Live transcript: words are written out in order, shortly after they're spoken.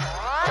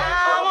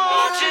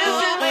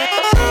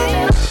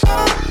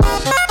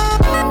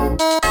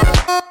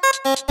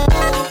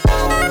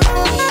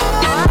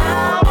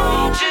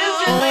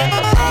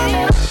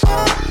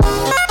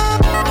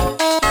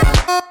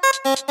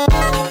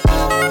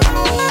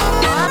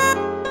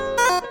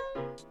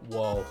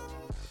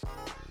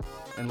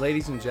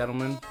ladies and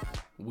gentlemen,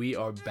 we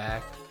are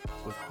back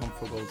with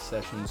Humphrey Gold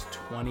Sessions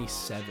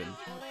 27.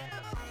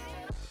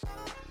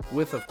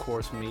 With, of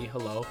course, me.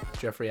 Hello,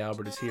 Jeffrey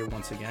Albert is here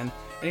once again.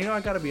 And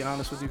I gotta be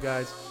honest with you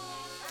guys.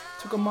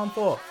 Took a month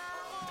off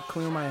to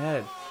clear my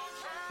head.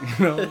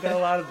 Got a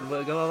lot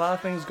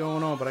of things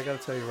going on, but I gotta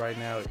tell you right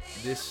now,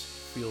 this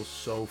feels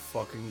so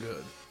fucking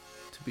good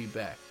to be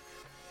back.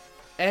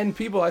 And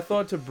people, I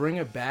thought to bring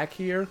it back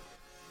here,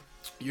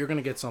 you're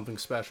gonna get something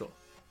special.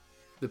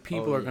 The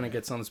people are gonna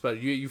get something special.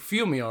 You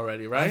feel me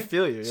already, right? I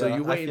feel you. So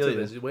you wait into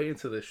this. You wait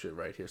into this shit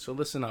right here. So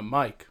listen up,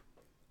 Mike.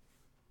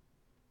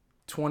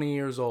 20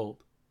 years old.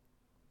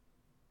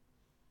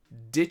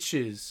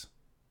 Ditches.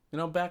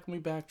 Let me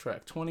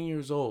backtrack. 20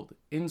 years old.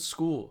 In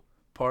school.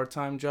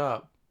 Part-time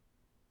job.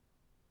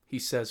 He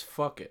says,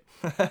 fuck it.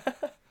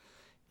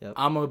 Yep.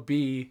 I'm gonna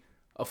be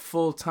a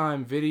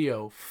full-time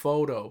video,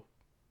 photo.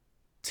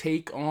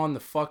 Take on the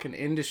fucking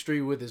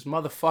industry with his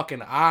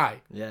motherfucking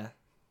eye. Yeah.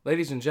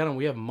 Ladies and gentlemen,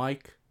 we have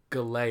Mike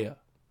Galea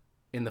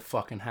in the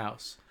fucking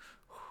house.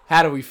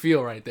 How do we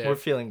feel right there? We're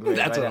feeling great.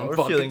 That's right what now. I'm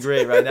We're feeling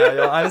great right now,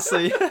 yo.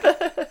 Honestly.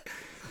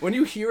 When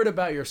you hear it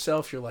about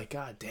yourself, you're like,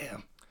 God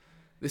damn,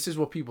 this is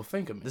what people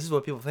think of me. This is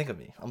what people think of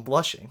me. I'm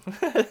blushing.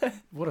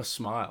 What a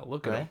smile.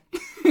 Look at him.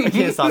 I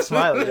can't stop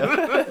smiling, yo.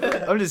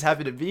 I'm just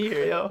happy to be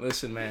here, yo.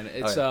 Listen, man,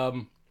 it's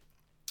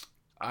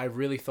I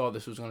really thought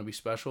this was going to be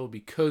special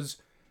because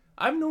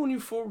I've known you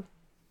for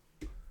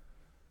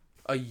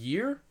a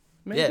year.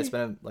 Maybe? Yeah, it's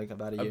been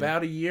about a year.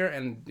 About a year,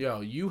 and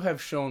you have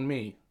shown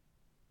me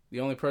the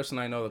only person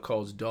I know that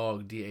calls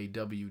DAWG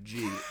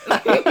DAWG.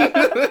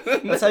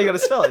 That's how you gotta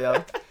spell it,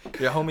 yo.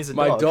 Your homie's a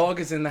dog. My dog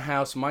is in the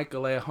house. Mike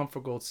Galea,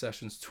 Humphrey Gold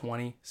Sessions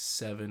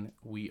 27.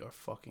 We are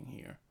fucking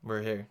here.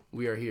 We're here.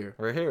 We are here.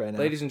 We're here right now.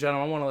 Ladies and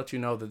gentlemen, I want to let you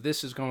know that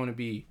this is going to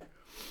be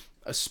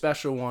a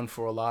special one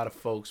for a lot of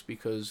folks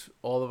because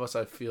all of us,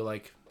 I feel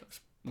like,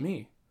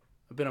 me.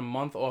 I've been a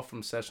month off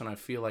from session. I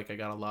feel like I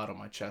got a lot on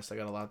my chest. I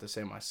got a lot to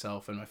say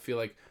myself. And I feel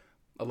like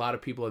a lot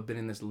of people have been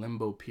in this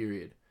limbo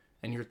period.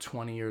 And you're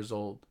 20 years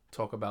old.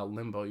 Talk about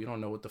limbo. You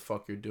don't know what the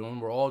fuck you're doing.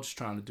 We're all just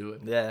trying to do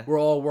it. Yeah. We're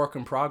all work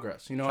in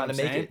progress. You know what I'm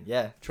saying? Trying to make it.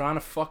 Yeah. Trying to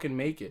fucking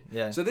make it.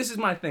 Yeah. So this is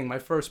my thing. My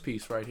first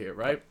piece right here,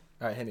 right?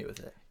 All right, hit me with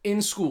it.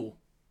 In school.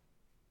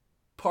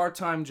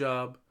 Part-time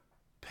job.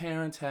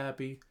 Parents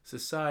happy.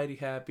 Society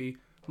happy.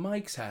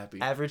 Mike's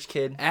happy. Average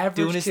kid. Average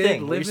doing his kid,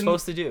 thing. What you're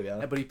supposed to do,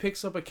 yo. But he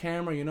picks up a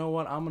camera. You know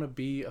what? I'm going to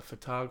be a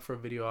photographer,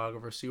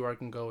 videographer, see where I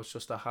can go. It's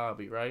just a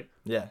hobby, right?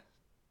 Yeah.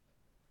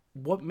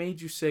 What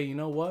made you say, you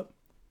know what?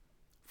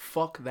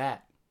 Fuck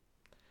that.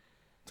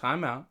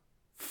 Time out.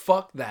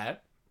 Fuck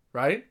that.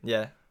 Right?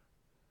 Yeah.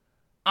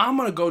 I'm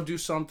going to go do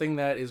something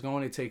that is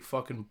going to take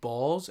fucking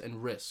balls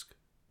and risk.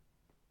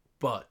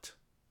 But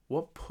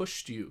what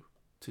pushed you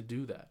to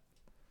do that?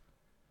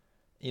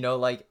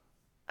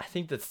 I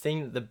think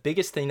the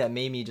biggest thing that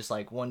made me just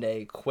one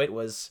day quit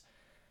was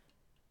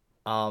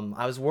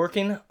I was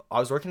working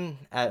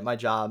at my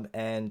job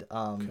and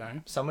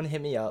someone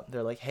hit me up.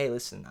 They're like, hey,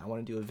 listen, I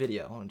want to do a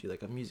video. I want to do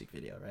a music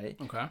video, right?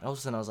 Okay. And all of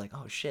a sudden I was like,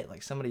 oh shit,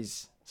 somebody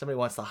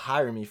wants to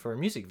hire me for a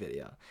music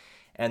video.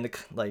 And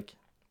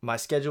my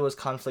schedule was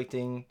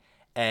conflicting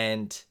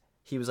and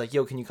he was like,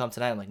 yo, can you come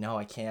tonight? I'm like, no,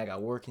 I can't. I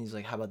got work. And he's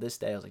like, how about this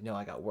day? I was like, no,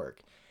 I got work.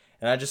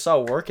 And I just saw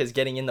work as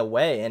getting in the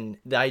way. And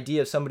the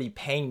idea of somebody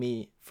paying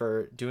me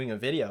for doing a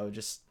video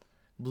just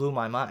blew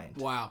my mind.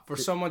 Wow. For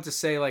someone to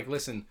say,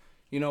 listen,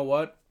 you know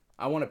what?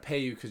 I want to pay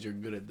you because you're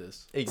good at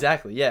this.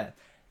 Exactly, yeah.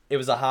 It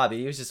was a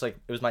hobby. It was just it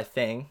was my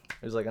thing.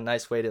 It was a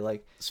nice way to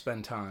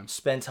spend time,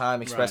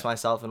 express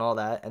myself and all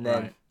that. And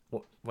then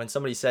when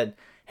somebody said,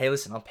 hey,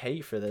 listen, I'll pay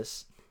you for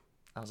this,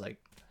 I was like,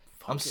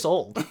 I'm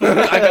sold.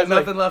 I got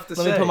nothing left to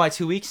say. Let me put my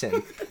 2 weeks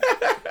in.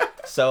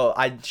 So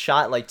I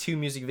shot 2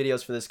 music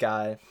videos for this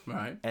guy.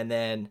 Right. And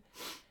then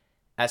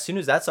as soon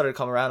as that started to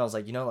come around, I was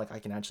like, I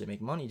can actually make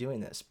money doing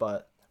this.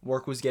 But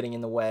work was getting in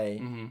the way.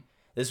 Mm-hmm.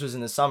 This was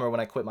in the summer when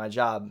I quit my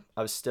job.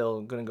 I was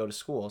still going to go to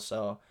school.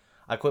 So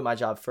I quit my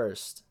job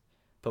first,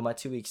 put my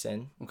 2 weeks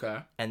in. Okay.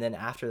 And then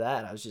after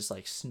that, I was just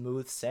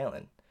smooth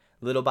sailing.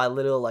 Little by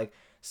little,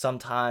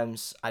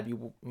 sometimes I'd be,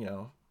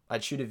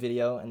 I'd shoot a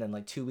video and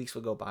then 2 weeks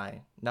would go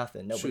by.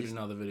 Nothing. Shoot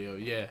another video.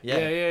 Yeah.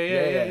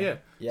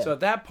 Yeah. So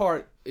that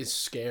part is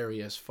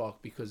scary as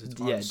fuck because it's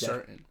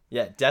uncertain.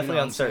 Definitely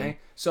uncertain.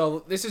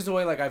 So this is the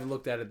way I've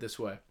looked at it this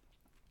way.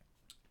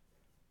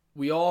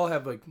 We all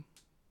have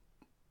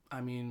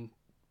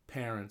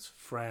parents,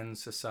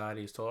 friends,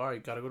 society is told, all right, you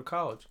got to go to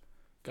college.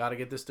 Got to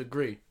get this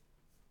degree.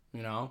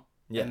 Yeah.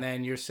 And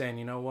then you're saying,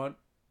 you know what?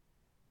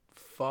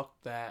 Fuck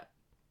that.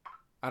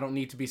 I don't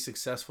need to be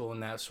successful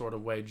in that sort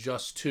of way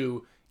just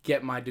to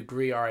get my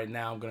degree. All right,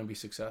 now I'm going to be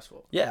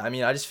successful. Yeah, I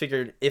just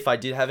figured if I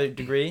did have a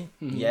degree,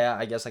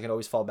 I guess I could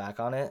always fall back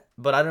on it.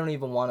 But I don't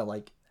even want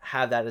to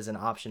have that as an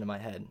option in my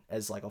head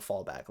as a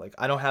fallback.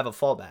 I don't have a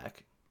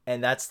fallback.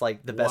 And that's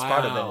the best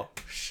part of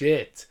it.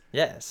 Shit.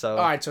 Yeah, so.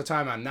 All right, so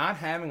time out. Not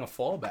having a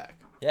fallback.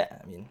 Yeah,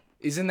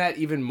 Isn't that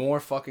even more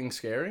fucking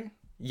scary?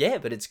 Yeah,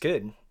 but it's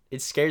good.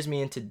 It scares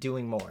me into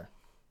doing more.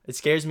 It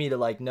scares me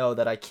to know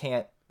that I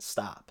can't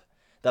stop.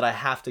 That I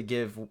have to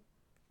give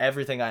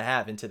everything I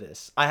have into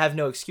this. I have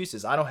no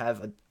excuses. I don't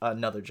have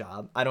another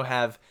job. I don't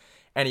have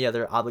any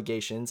other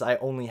obligations. I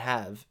only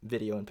have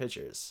video and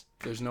pictures.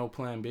 There's no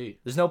plan B.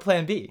 There's no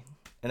plan B.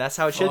 And that's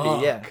how it should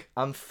be. Yeah. Fuck.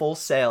 I'm full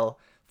sail,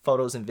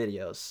 photos and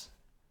videos.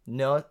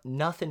 No,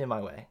 nothing in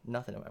my way.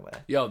 Nothing in my way.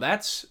 Yo,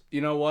 that's, you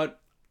know what?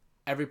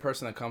 Every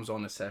person that comes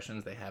on the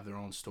sessions, they have their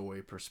own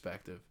story,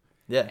 perspective.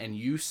 Yeah. And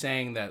you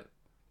saying that,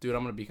 dude,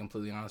 I'm going to be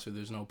completely honest with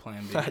you, there's no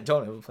plan B. I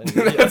don't have a plan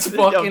B. That's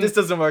fucking... Yo, this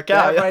doesn't work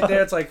out. Right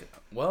there, it's like,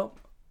 well,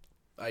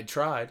 I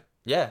tried.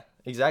 Yeah,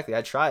 exactly.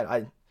 I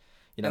tried.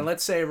 And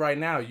let's say right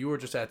now, you were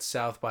just at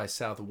South by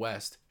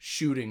Southwest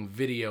shooting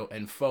video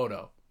and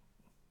photo.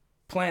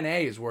 Plan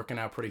A is working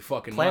out pretty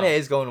fucking well. Plan A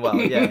is going well,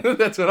 yeah.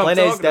 That's what I'm Plan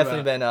talking A's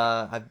definitely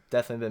about. been, I've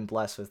definitely been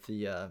blessed with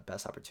the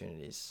best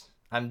opportunities.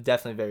 I'm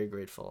definitely very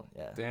grateful,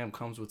 yeah. Damn,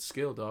 comes with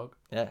skill, dog.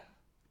 Yeah.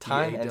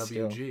 Time and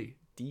skill. DAWG.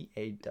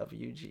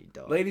 DAWG,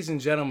 dog. Ladies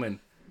and gentlemen,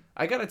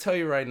 I got to tell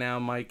you right now,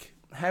 Mike,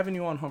 having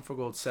you on Hunt for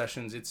Gold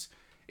Sessions,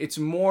 it's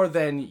more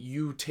than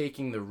you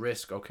taking the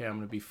risk, okay, I'm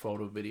going to be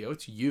photo video.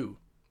 It's you,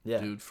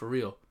 dude, for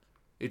real.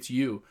 It's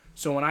you.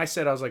 So when I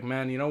said, I was like,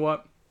 man, you know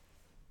what?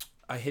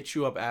 I hit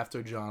you up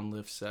after John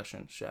Lift's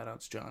session. Shout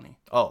outs, Johnny.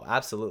 Oh,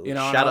 absolutely. You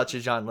know, shout out to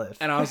John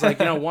Lift. And I was like,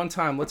 one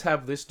time, let's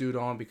have this dude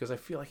on because I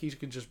feel like he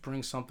could just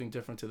bring something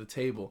different to the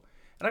table.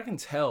 And I can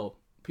tell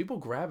people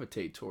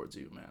gravitate towards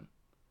you, man.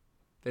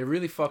 They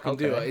really fucking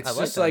do. It's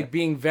just like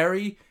being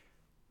very,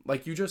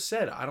 like you just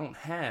said, I don't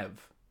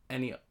have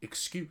any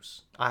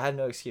excuse. I had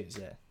no excuse,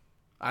 yeah.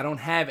 I don't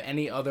have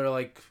any other,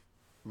 like,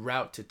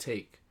 route to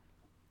take.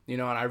 You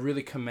know, and I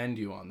really commend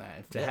you on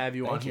that. To have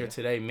you on here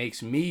today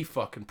makes me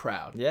fucking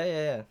proud.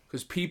 Yeah.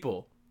 Because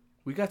people,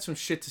 we got some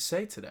shit to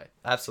say today.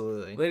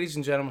 Absolutely. Ladies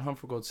and gentlemen, Hunt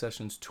for Gold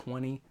Sessions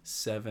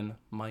 27,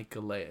 Mike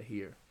Galea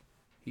here.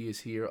 He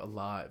is here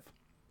alive,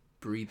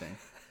 breathing.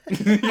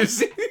 You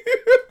see?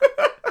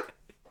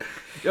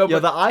 Yo,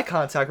 the eye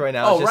contact right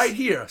now. Oh, is just right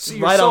here. See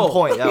your right soul. on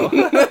point, yo.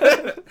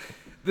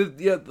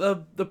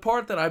 The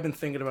part that I've been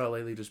thinking about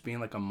lately, just being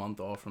like a month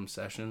off from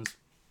sessions,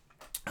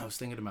 I was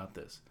thinking about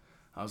this.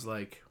 I was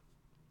like,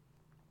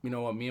 you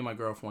know what? Me and my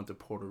girlfriend went to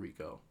Puerto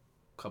Rico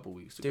a couple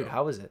weeks ago. Dude,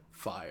 how was it?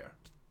 Fire.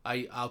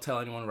 I'll tell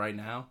anyone right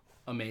now,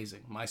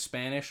 amazing. My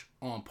Spanish,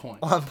 on point.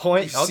 On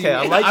point? Okay,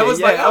 I like it. I was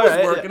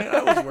working it.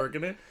 I was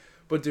working it.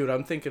 But, dude,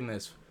 I'm thinking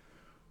this.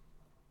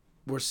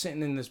 We're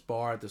sitting in this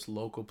bar at this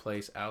local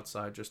place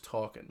outside just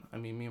talking. I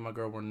mean, me and my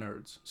girl were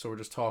nerds. So we're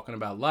just talking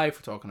about life.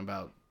 We're talking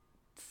about...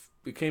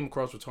 we're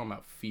talking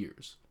about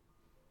fears.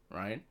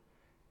 Right?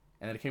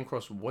 And then it came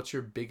across, what's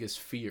your biggest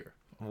fear?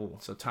 Ooh.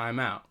 So time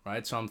out,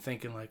 right? So I'm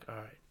thinking like, all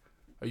right,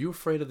 are you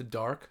afraid of the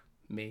dark?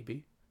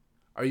 Maybe.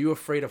 Are you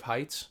afraid of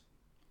heights?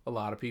 A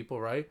lot of people,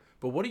 right?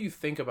 But what do you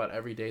think about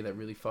every day that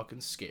really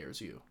fucking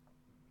scares you?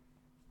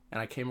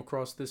 And I came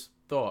across this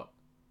thought.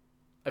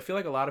 I feel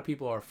like a lot of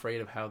people are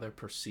afraid of how they're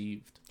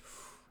perceived.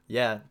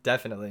 Yeah,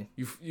 definitely.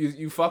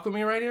 You fuck with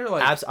me right here?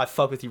 Like, I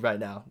fuck with you right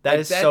now. That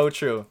is so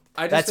true.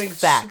 That's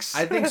facts.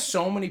 I think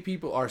so many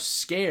people are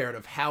scared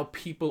of how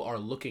people are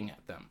looking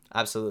at them.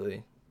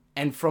 Absolutely.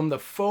 And from the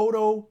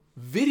photo,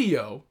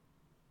 video,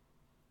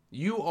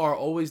 you are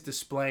always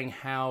displaying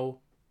how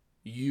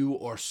you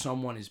or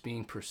someone is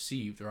being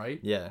perceived, right?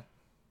 Yeah.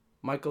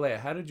 Michael A.,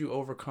 how did you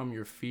overcome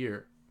your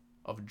fear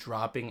of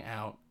dropping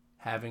out,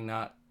 having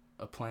not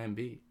a plan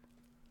B?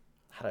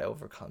 How did I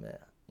overcome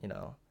it? You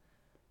know,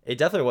 it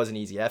definitely wasn't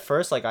easy. At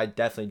first, like, I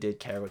definitely did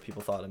care what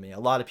people thought of me. A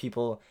lot of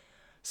people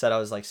said I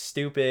was, like,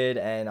 stupid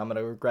and I'm going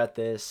to regret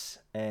this.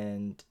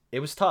 And it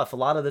was tough. A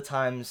lot of the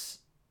times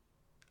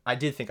I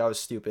did think I was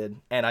stupid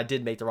and I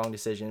did make the wrong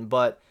decision.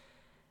 But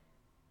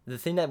the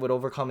thing that would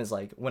overcome is,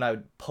 like, when I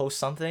would post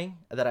something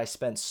that I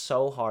spent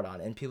so hard on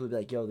and people would be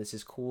like, yo, this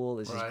is cool.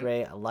 This is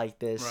great. I like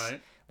this.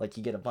 Right. Like,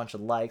 you get a bunch of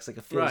likes. Like,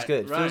 it feels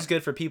good. It feels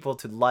good for people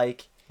to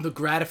like. The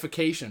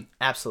gratification.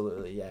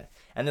 Absolutely, yeah.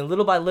 And then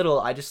little by little,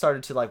 I just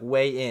started to, like,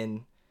 weigh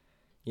in,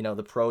 you know,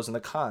 the pros and the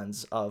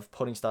cons of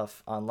putting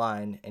stuff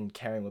online and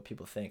caring what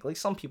people think. Like,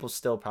 some people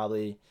still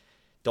probably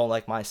don't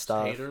like my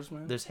stuff. Haters,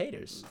 man. There's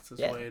haters. That's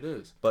the way it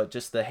is. But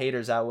just the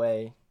haters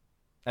outweigh.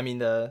 I mean,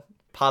 the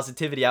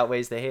positivity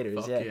outweighs the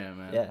haters. Fuck yeah,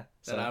 man. Yeah.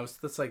 So. And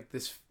that's like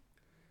this,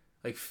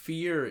 like,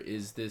 fear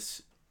is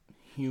this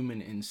human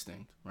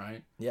instinct,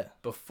 right? Yeah.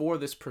 Before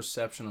this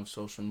perception of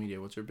social media,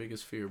 what's your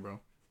biggest fear, bro?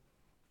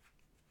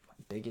 My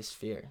biggest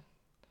fear.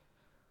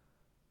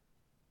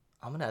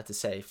 I'm going to have to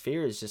say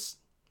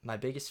my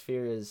biggest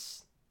fear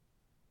is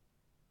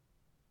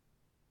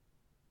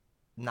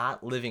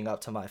not living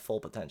up to my full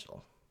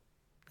potential.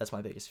 That's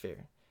my biggest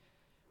fear.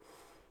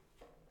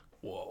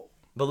 Whoa.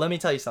 But let me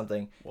tell you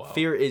something. Wow.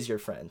 Fear is your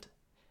friend.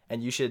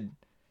 And you should,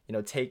 you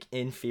know, take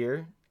in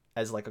fear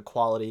as, like, a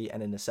quality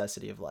and a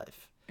necessity of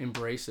life.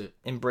 Embrace it.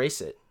 Embrace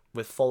it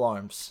with full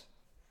arms.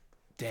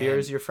 Damn. Fear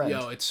is your friend.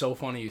 Yo, it's so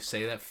funny you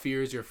say that.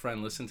 Fear is your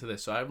friend. Listen to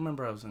this. So I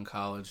remember I was in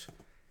college,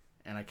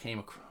 and I came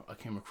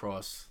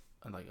across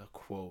like a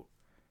quote,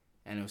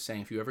 and it was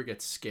saying, if you ever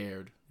get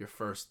scared, your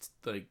first,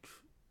 like,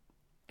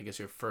 I guess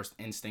your first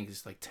instinct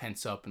is, like,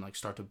 tense up and, like,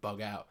 start to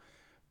bug out.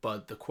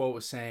 But the quote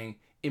was saying,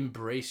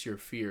 embrace your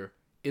fear.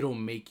 it'll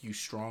make you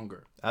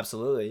stronger.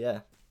 Absolutely,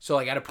 yeah. So,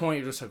 like, at a point,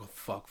 you're just like,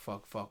 oh,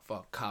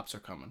 fuck. Cops are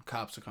coming.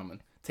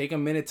 Take a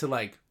minute to,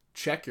 like,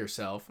 check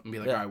yourself and be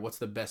like, all right, what's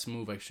the best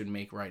move I should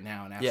make right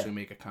now and actually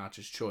make a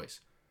conscious choice?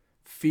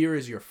 Fear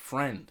is your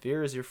friend.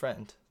 Fear is your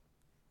friend.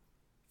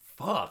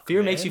 Fuck, Fear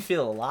man. makes you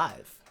feel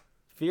alive.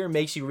 Fear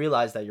makes you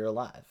realize that you're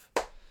alive.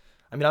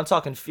 I mean, I'm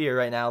talking fear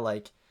right now,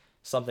 like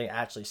something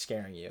actually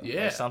scaring you.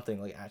 Yeah. Like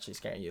something like actually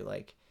scaring you.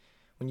 Like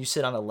when you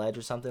sit on a ledge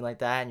or something like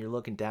that and you're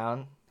looking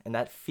down, and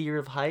that fear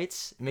of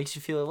heights, it makes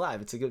you feel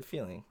alive. It's a good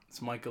feeling.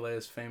 It's Mike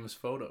Galea's famous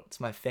photo.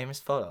 It's my famous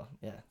photo.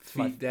 Yeah.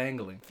 Feet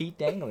dangling. Feet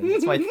dangling.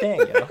 That's my thing,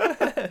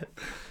 yo.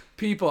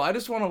 People, I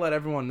just want to let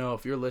everyone know,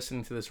 if you're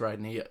listening to this right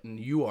now,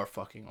 you are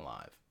fucking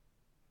alive.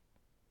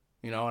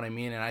 You know what I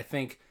mean? And I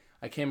think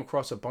I came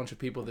across a bunch of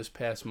people this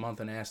past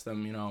month and asked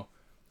them, you know,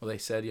 well, they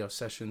said, yo,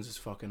 Sessions is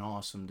fucking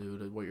awesome,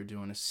 dude. What you're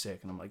doing is sick.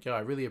 And I'm like, yo, I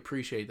really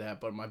appreciate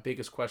that. But my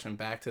biggest question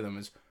back to them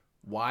is,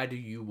 why do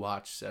you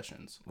watch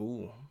Sessions?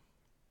 Ooh.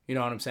 You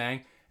know what I'm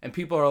saying? And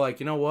people are like,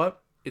 you know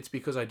what? It's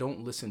because I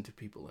don't listen to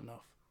people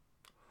enough.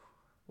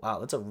 Wow,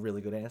 that's a really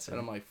good answer. And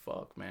I'm like,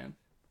 fuck, man.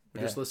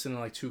 We're just listening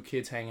to like two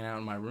kids hanging out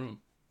in my room.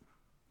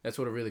 That's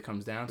what it really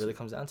comes down to. It really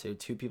comes down to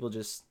two people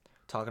just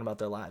talking about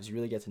their lives. You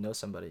really get to know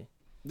somebody.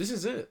 This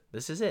is it.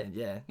 This is it,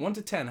 yeah. 1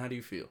 to 10, how do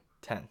you feel?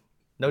 10.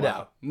 No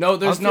doubt. No,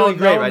 there's I'm no feeling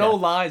great right no now.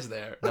 lies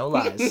there. No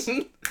lies.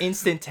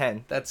 Instant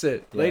 10. That's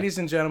it. Yeah. Ladies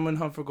and gentlemen,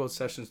 Hunt for Gold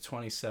Sessions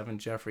 27.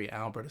 Jeffrey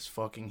Albert is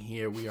fucking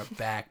here. We are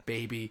back,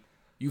 baby.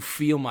 You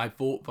feel my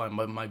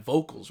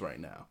vocals right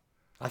now.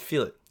 I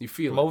feel it. You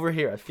feel From it. over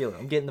here, I feel it.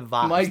 I'm getting the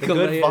vibes. Mike the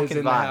good Galea fucking is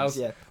in the vibes. house.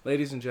 Yeah.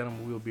 Ladies and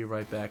gentlemen, we will be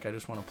right back. I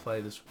just want to play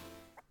this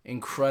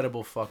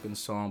incredible fucking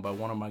song by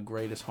one of my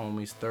greatest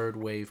homies, Third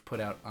Wave, put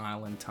out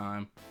Island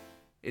Time.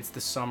 It's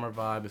the summer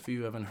vibe. If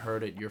you haven't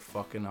heard it, you're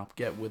fucking up.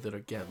 Get with it or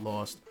get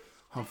lost.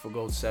 Hunt for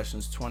Gold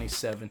Sessions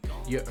 27.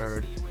 You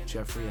heard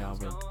Jeffrey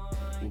Albert.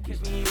 We'll be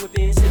Catch me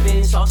whipping,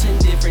 sipping, sauce in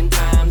different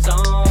time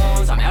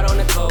zones. I'm out on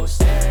the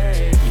coast.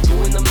 You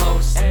doing the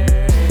most.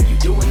 You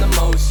doing the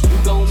most. You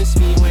gon' miss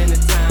me when the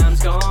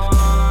time's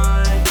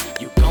gone.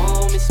 You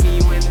gon' miss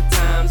me when the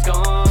time's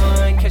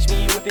gone. Catch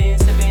me whipping,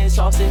 sipping,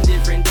 sauce in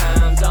different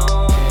time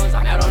zones.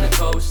 I'm out on the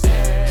coast.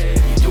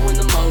 You doing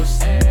the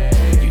most.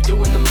 You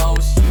doing the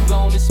most. You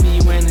gon' miss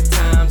me when the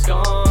time's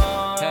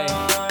gone. Hey,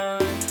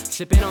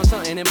 sipping on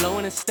something and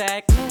blowing a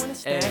stack.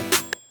 Hey.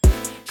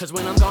 Cause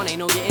when I'm gone, ain't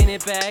no getting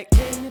it back.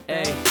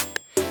 Ay,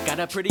 got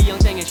a pretty young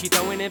thing and she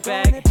throwing it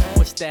back.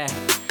 What's that?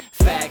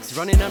 Facts,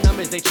 running up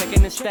numbers, they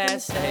checking the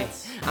stats. Ay,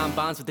 I'm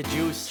bonds with the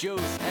juice.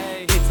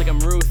 Ay, hits like I'm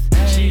Ruth.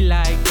 She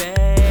like,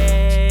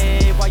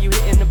 babe, why you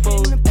hitting the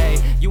booth?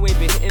 Ay, you ain't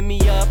been hitting me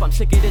up. I'm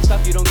sick of this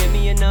stuff, you don't get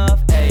me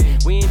enough. Ay,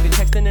 we ain't been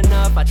texting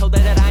enough. I told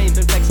her that I ain't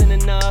been flexing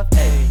enough.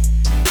 Ay,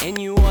 and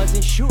you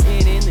wasn't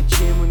shooting in the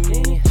gym with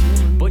me,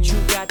 but you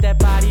got that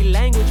body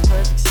language,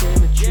 perfect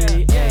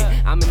symmetry.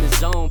 Ay, I'm in the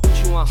zone, put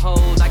you on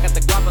hold. I got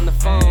the guap on the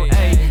phone.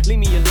 Ay, leave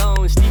me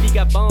alone. Stevie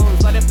got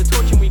bones, light up the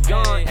torch and we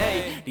gone.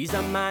 Ay, these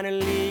are minor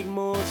league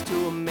moves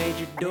to a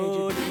major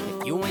dude.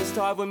 If you ain't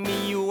start with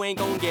me, you ain't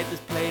gon' get this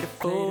plate of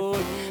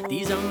food.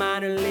 These are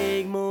minor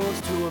league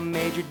moves to a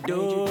major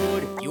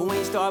dude. If you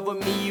ain't start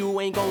with me, you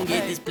ain't gon'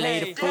 get this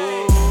plate of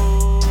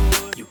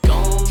food. You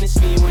gon' miss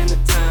me when the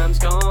time's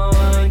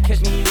gone.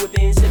 Catch me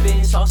whipping,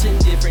 sipping, sauce in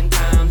different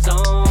time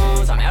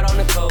zones. I'm out on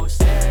the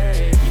coast.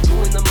 You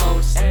doing the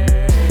most.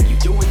 You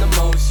doing the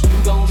most.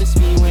 You gon' miss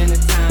me when the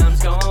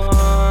time's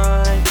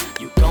gone.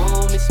 You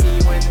gon' miss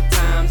me when the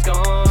time's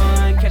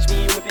gone. Catch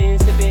me whipping,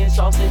 sipping,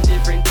 sauce in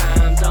different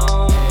time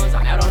zones.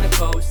 I'm out on the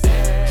coast.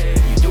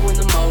 You doing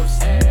the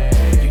most.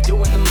 You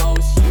doing the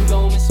most. You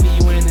gon' miss me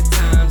when the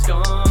time's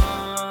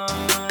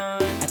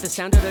gone. At the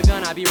sound of the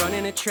gun, I be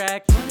running a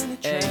track.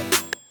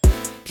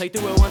 Play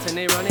through it once and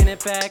they running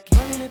it back.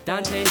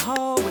 Dante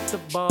Hall with the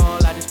ball,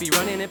 I just be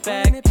running it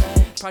back.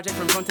 Project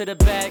from front to the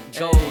back,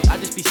 gold, I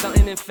just be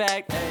stunting in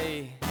fact.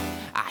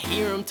 I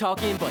hear them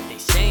talking, but they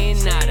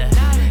saying nada.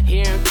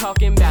 Hear them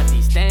talking about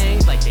these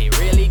things like they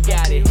really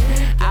got it.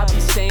 I be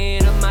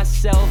saying to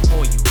myself,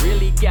 boy, you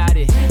really got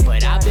it.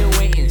 But I've been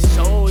waiting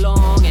so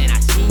long and I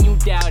seen you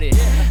doubt it.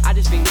 I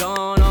just been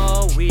gone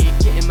all week,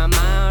 getting my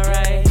mind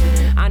right.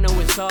 I know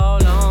it's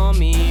all on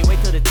me, wait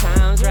till the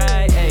time's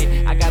right.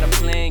 Ay, I got a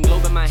plan,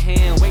 globe in my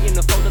hand, waiting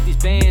to fold up these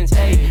bands.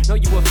 Ay, know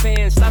you a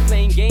fan, stop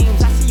playing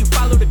games, I see you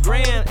follow the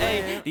gram.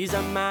 Ay, these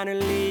are minor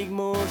league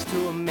moves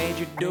to a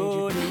major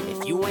dude.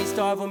 If you ain't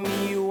start with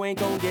me, you ain't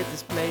gon' get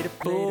this plate of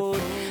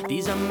food.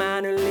 These are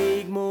minor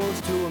league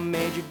moves to a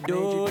major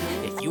dude.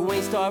 If you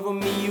ain't start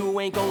with me, you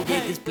ain't gon'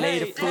 get this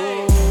plate of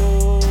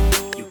food.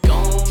 You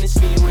gon'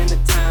 miss me when the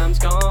time's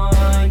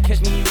gone.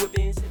 Catch me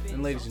whipping.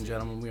 And ladies and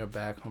gentlemen, we are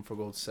back. Hunt for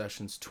Gold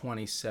Sessions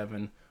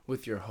 27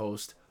 with your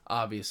host,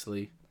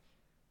 obviously,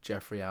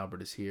 Jeffrey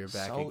Albert is here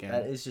back again.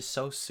 That is just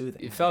so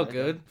soothing. It felt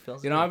good.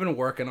 Feels you know, good. I've been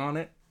working on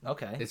it.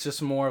 Okay. It's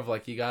just more of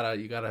like you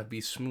gotta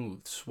be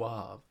smooth,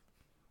 suave.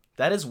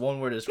 That is one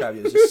word to describe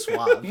you. It's just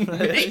suave.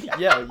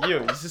 Yeah, you.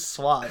 It's just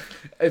suave.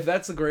 If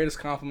that's the greatest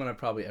compliment I've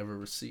probably ever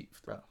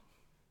received. Bro.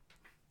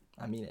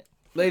 I mean it.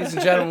 Ladies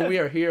and gentlemen, we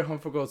are here,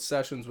 Hunt for Growth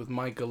Sessions with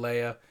Mike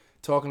Galea,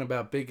 talking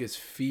about biggest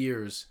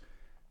fears,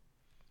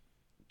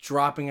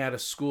 dropping out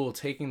of school,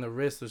 taking the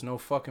risk. There's no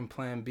fucking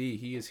plan B.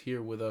 He is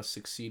here with us,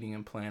 succeeding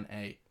in plan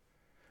A.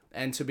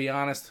 And to be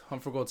honest,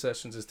 Hunt for Growth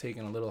Sessions is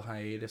taking a little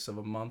hiatus of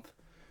a month.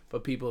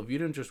 But people, if you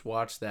didn't just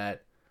watch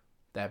that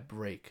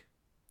break,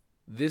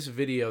 this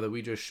video that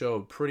we just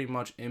showed pretty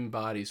much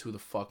embodies who the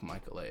fuck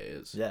Mike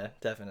Galea is. Yeah,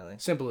 definitely.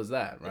 Simple as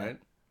that, right?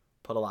 Yeah.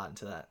 Put a lot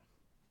into that.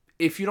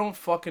 If you don't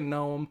fucking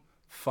know him,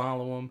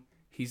 follow him.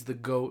 He's the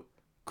GOAT.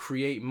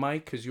 Create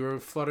Mike, because you were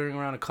fluttering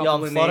around a couple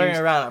of names. I'm fluttering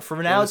around.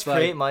 For now, it's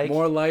Create Mike.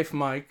 More Life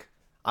Mike.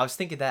 I was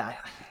thinking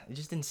that. It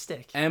just didn't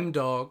stick.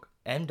 DAWG.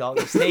 DAWG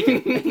was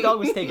taken. DAWG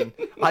was taken.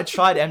 I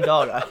tried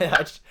DAWG.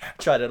 I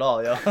tried it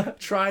all, yo.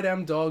 Tried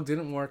DAWG,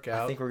 didn't work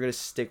out. I think we're going to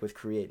stick with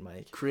Create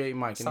Mike. Create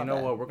Mike. And you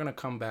know what? We're going to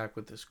come back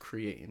with this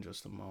Create in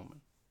just a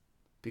moment.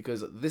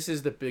 Because this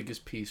is the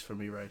biggest piece for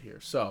me right here.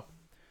 So,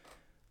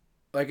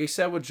 like I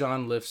said with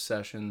John Lift's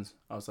sessions,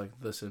 I was like,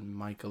 listen,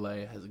 Mike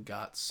Galea has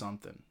got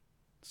something.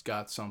 It's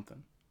got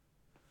something.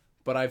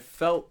 But I've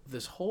felt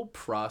this whole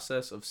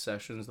process of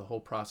sessions, the whole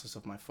process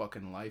of my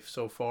fucking life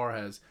so far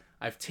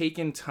I've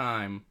taken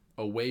time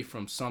away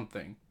from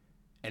something,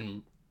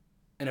 and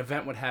an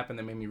event would happen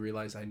that made me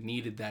realize I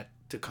needed that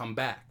to come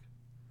back.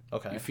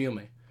 Okay. You feel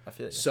me? I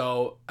feel you.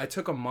 So I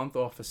took a month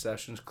off of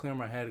sessions, clear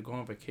my head, go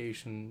on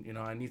vacation. You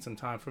know, I need some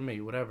time for me,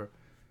 whatever.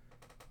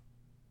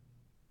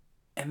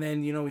 And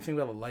then, you know, we think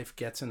about life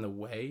gets in the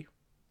way.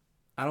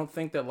 I don't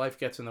think that life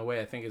gets in the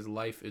way. I think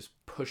life is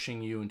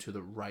pushing you into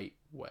the right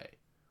way,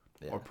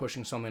 or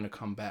pushing something to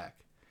come back.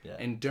 Yeah.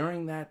 And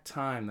during that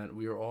time that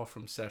we were off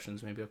from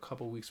sessions, maybe a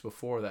couple weeks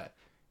before that,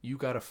 you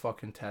got a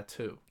fucking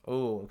tattoo.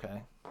 Oh,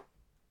 okay.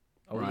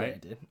 Oh, right? Yeah, I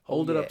did.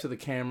 Hold it up to the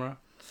camera.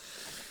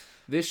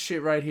 This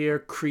shit right here,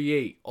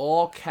 Create.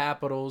 All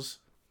capitals.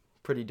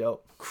 Pretty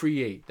dope.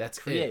 Create. That's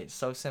Create. it.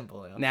 So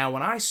simple. Yo. Now,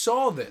 when I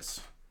saw this,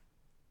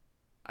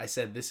 I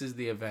said, this is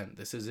the event.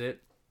 This is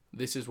it.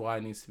 This is why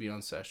it needs to be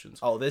on sessions.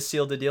 Oh, this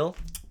sealed the deal?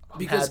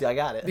 I'm happy I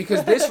got it.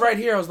 Because this right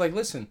here, I was like,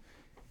 listen,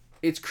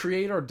 it's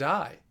create or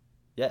die.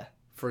 Yeah.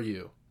 For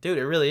you. Dude,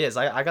 it really is.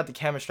 I got the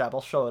camera strap.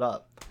 I'll show it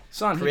up.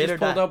 Son, he just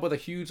pulled up with a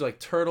huge like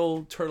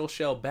turtle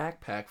shell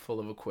backpack full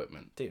of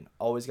equipment. Dude,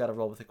 always got to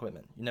roll with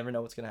equipment. You never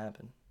know what's going to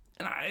happen.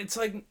 And it's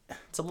like...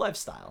 It's a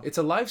lifestyle. It's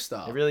a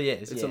lifestyle. It really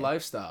is. It's a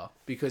lifestyle.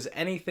 Because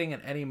anything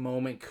at any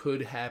moment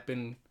could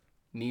happen,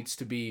 needs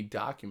to be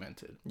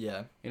documented.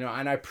 Yeah. You know,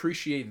 and I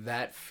appreciate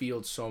that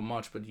field so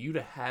much, but you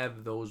to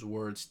have those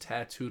words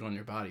tattooed on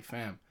your body,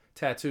 fam.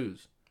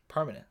 Tattoos.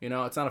 Permanent. You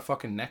know, it's not a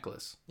fucking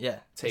necklace. Yeah.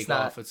 Take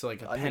off. It's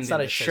like a pendant. It's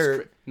not a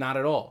shirt. Not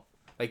at all.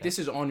 Like, this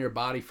is on your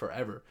body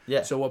forever.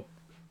 Yeah. So,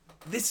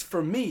 this,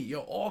 for me,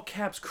 all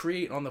caps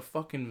Create on the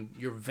fucking,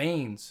 your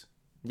veins.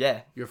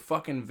 Yeah. Your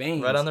fucking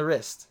veins. Right on the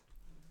wrist.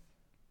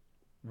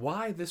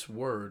 Why this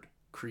word,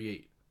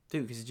 Create?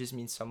 Dude, because it just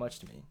means so much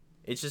to me.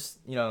 It's just,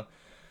 you know,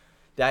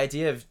 the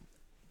idea of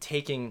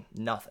taking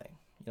nothing.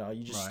 You know,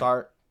 you just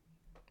start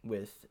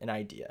with an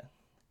idea.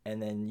 And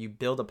then you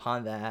build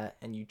upon that,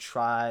 and you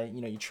try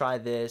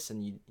this,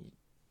 and you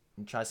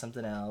try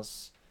something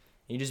else.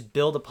 And you just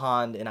build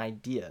upon an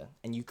idea,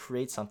 and you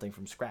create something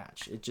from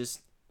scratch.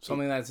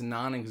 Something that's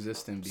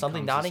non-existent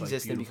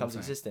becomes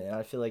existent. And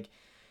I feel like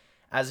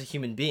as a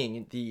human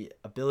being, the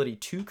ability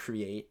to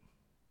create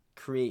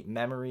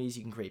memories,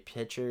 you can create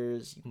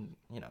pictures,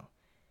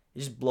 it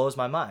just blows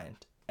my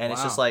mind. And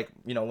It's just like,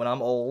 you know, when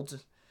I'm old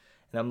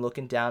and I'm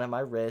looking down at my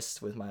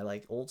wrist with my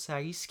like old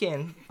saggy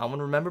skin, I'm going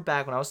to remember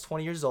back when I was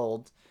 20 years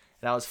old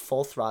and I was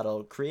full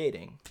throttle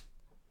creating.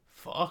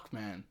 Fuck,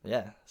 man.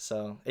 Yeah.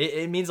 So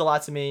it means a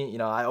lot to me. You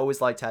know, I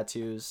always like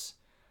tattoos.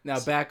 Now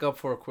back up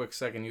for a quick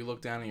second. You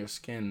look down at your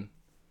skin,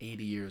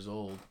 80 years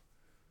old,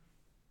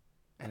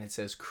 and it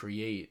says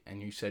Create,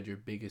 and you said your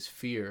biggest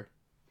fear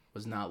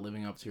was not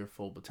living up to your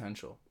full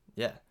potential.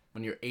 Yeah.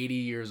 When you're 80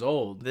 years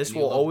old, this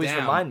will always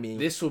remind me.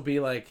 This will be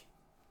like,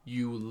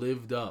 you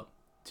lived up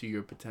to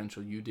your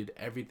potential. You did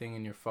everything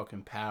in your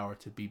fucking power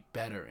to be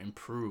better,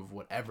 improve,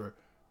 whatever.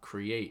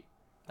 Create.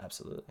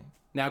 Absolutely.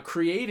 Now,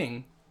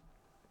 creating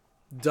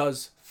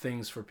does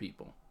things for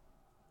people.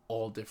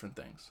 All different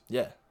things.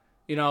 Yeah.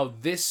 You know,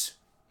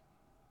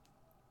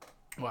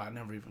 I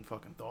never even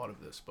fucking thought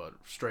of this, but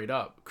straight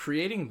up,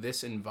 creating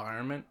this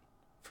environment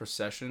for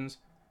sessions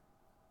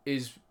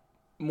is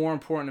more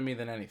important to me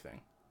than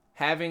anything.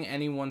 Having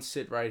anyone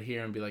sit right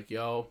here and be like,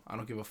 yo, I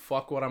don't give a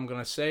fuck what I'm going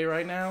to say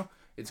right now.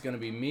 It's going to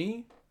be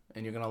me,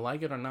 and you're going to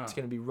like it or not. It's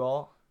going to be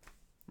raw.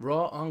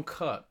 Raw,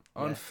 uncut,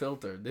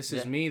 unfiltered. This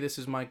is me. This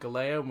is Mike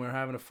Galea,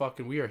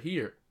 and we are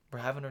here. We're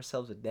having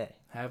ourselves a day.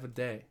 Have a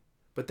day.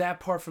 But that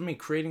part for me,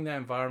 creating that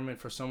environment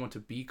for someone to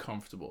be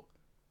comfortable,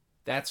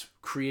 that's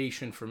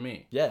creation for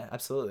me. Yeah,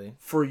 absolutely.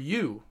 For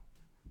you,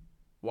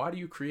 why do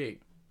you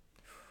create?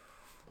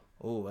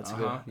 Oh, that's a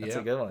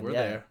good one. We're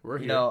there. We're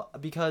here. You know,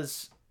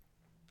 because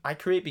I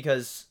create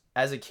because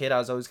as a kid I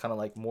was always kind of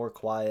like more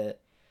quiet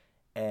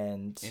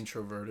and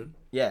introverted.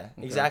 Yeah,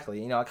 okay. Exactly.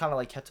 You know, I kind of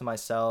like kept to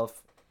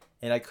myself,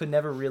 and I could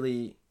never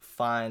really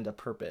find a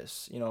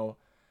purpose. You know.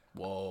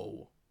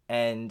 Whoa.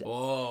 And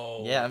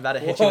Whoa. yeah, I'm about to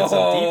hit you with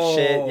some deep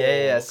shit.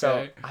 Yeah. Okay.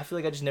 So I feel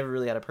like I just never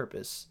really had a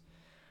purpose.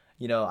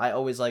 You know, I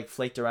always like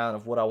flaked around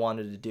of what I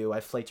wanted to do.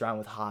 I flaked around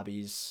with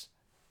hobbies.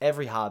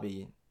 Every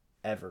hobby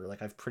ever.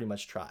 Like I've pretty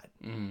much tried.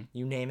 Mm-hmm.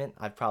 You name it,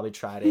 I've probably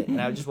tried it.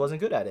 And I just wasn't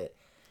good at it.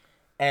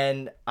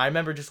 And I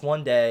remember just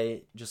one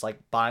day just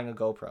like buying a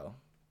GoPro.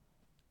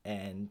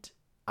 And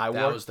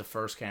That was the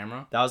first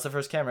camera? That was the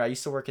first camera. I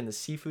used to work in the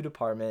seafood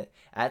department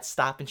at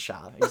Stop and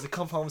Shop. I used to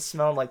come home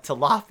smelling like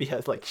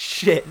tilapia, like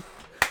shit.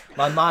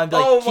 My mom would be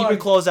like, keep your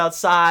clothes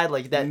outside,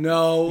 like that.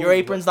 No. Your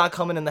apron's not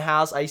coming in the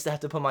house. I used to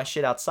have to put my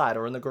shit outside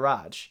or in the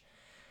garage.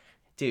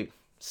 Dude,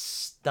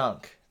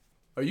 stunk.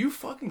 Are you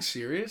fucking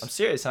serious? I'm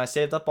serious. And I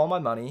saved up all my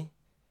money,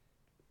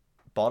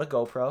 bought a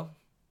GoPro.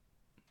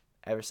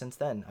 Ever since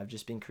then, I've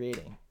just been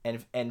creating.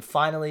 And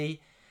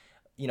finally,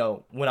 you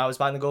know, when I was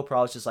buying the GoPro,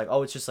 I was just like,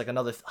 oh, it's just like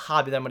another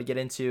hobby that I'm going to get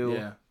into.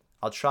 Yeah.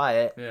 I'll try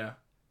it. Yeah.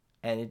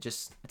 And it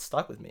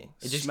stuck with me.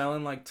 It just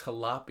smelling like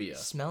tilapia.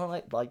 Smelling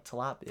like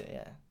tilapia,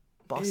 yeah.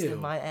 Busting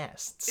my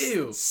ass.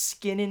 Ew.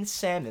 Skinning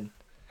salmon.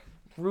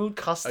 Rude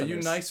customers. Are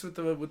you nice with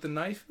the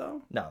knife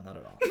though? No, not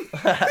at all.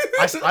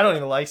 I don't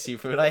even like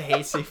seafood. I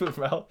hate seafood,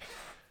 bro.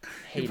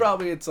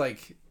 It's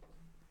like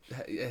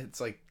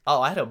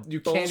oh, I had a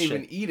you bullshit. can't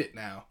even eat it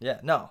now. Yeah,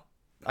 no.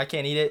 I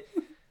can't eat it.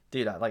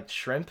 Dude, I like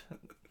shrimp.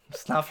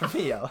 It's not for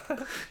me, yo.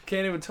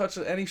 Can't even touch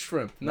any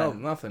shrimp. No,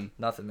 nothing.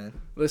 Nothing, man.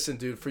 Listen,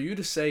 dude, for you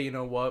to say, you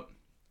know what?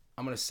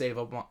 I'm going to save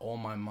up all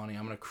my money.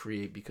 I'm going to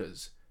create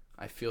because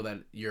I feel that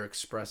you're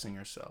expressing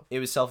yourself. It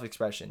was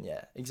self-expression,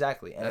 yeah.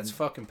 Exactly. And that's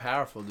fucking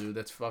powerful, dude.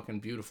 That's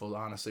fucking beautiful,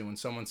 honestly. When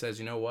someone says,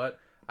 you know what?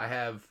 I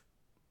have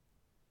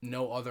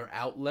no other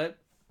outlet,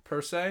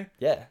 per se.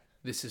 Yeah.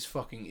 This is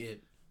fucking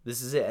it.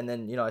 This is it. And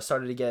then, you know, I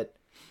started to get,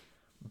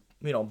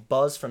 you know,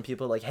 buzz from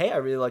people like, hey, I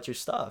really like your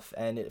stuff.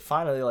 And it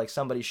finally, like,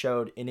 somebody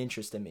showed an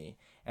interest in me.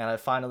 And I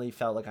finally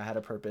felt like I had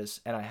a purpose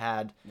and I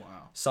had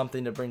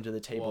something to bring to the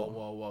table.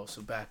 Whoa.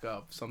 So back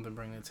up. Something to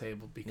bring to the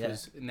table.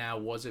 Because now,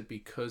 was it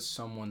because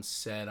someone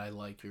said, I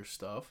like your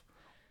stuff?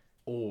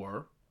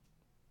 Or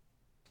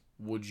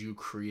would you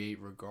create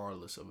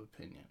regardless of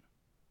opinion?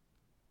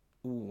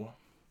 Ooh.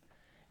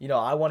 You know,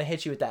 I want to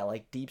hit you with that,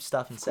 like, deep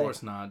stuff and say. Of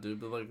course not,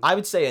 dude. But like, I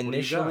would say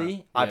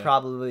initially, I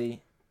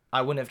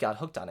wouldn't have got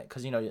hooked on it.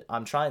 Because, you know,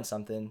 I'm trying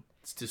something.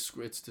 It's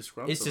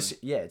disgruntling.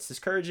 It's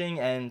discouraging,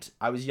 and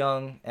I was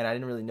young, and I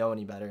didn't really know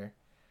any better.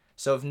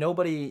 So if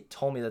nobody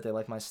told me that they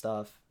liked my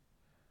stuff,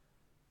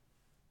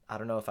 I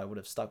don't know if I would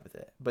have stuck with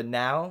it. But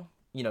now,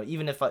 you know,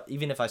 even if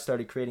I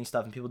started creating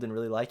stuff and people didn't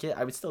really like it,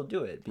 I would still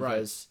do it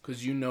because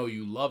you know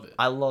you love it.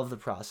 I love the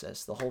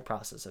process, the whole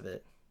process of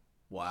it.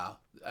 Wow.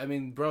 I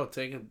mean, bro,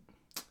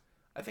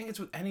 I think it's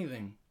with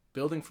anything.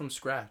 Building from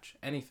scratch,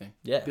 anything.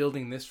 Yeah.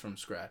 Building this from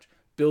scratch.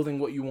 Building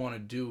what you want to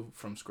do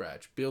from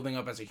scratch, building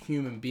up as a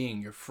human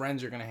being, your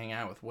friends you're going to hang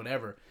out with,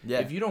 whatever. Yeah.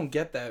 If you don't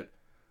get that,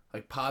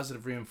 like,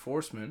 positive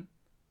reinforcement,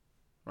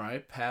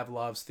 right?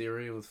 Pavlov's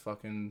theory with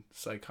fucking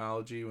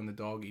psychology when the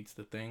dog eats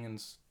the thing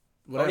and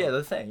whatever. Oh, yeah,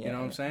 the thing. Yeah, you know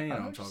what I'm saying? You know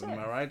what I'm 100%. talking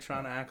about, right?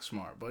 Trying to act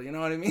smart, but you know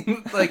what I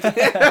mean? Like,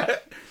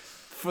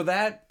 for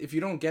that, if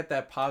you don't get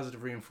that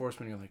positive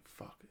reinforcement, you're like,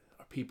 fuck,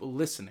 are people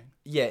listening?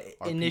 Yeah,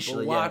 are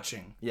initially, people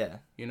watching? Yeah.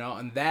 You know,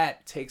 and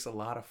that takes a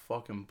lot of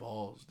fucking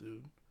balls,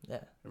 dude. Yeah.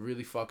 It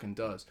really fucking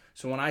does.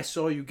 So when I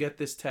saw you get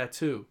this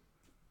tattoo,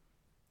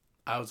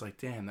 I was like,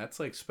 damn, that's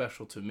like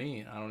special to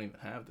me. I don't even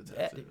have the tattoo.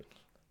 Yeah, dude.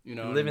 You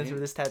know, living through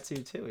this tattoo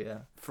too,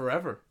 yeah.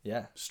 Forever.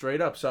 Yeah.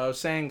 Straight up. So I was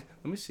saying,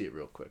 let me see it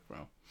real quick,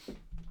 bro.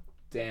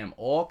 Damn,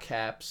 all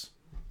caps.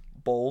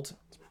 Bold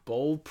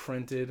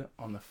Printed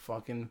on the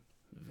fucking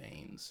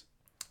veins.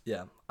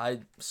 Yeah. I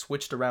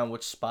switched around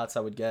which spots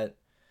I would get.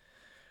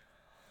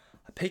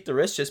 I picked the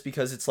wrist just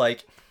because it's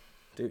like,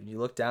 dude, you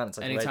look down, it's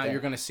like anytime right there.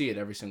 you're going to see it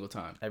every single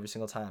time. Every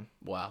single time.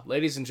 Wow.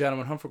 Ladies and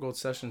gentlemen, Hunt for Gold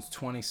Sessions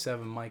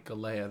 27, Mike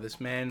Galea. This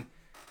man,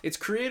 it's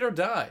create or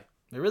die.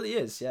 It really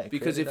is, yeah.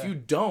 Because if you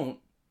don't,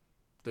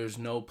 there's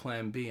no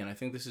plan B. And I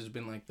think this has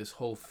been like this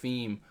whole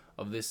theme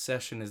of this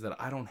session is that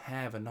I don't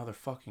have another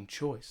fucking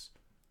choice.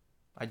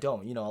 I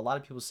don't. You know, a lot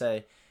of people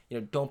say, you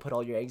know, don't put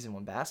all your eggs in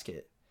one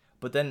basket.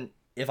 But then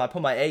if I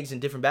put my eggs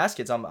in different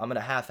baskets, I'm going to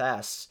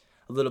half-ass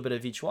a little bit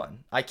of each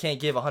one. I can't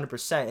give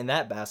 100% in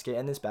that basket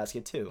and this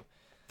basket too.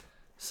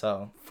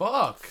 So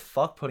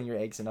fuck putting your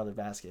eggs in other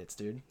baskets,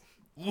 dude.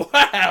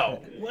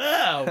 Wow.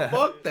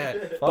 Fuck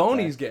that.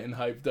 Boney's getting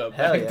hyped up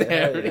back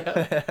there.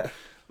 Yeah.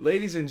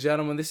 Ladies and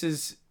gentlemen, this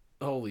is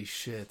holy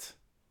shit.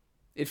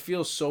 It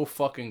feels so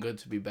fucking good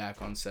to be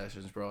back on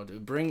sessions, bro.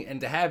 Dude,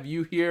 to have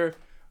you here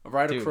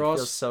right dude, across.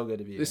 It feels so good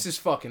to be here. This is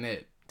fucking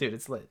it. Dude,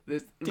 it's lit.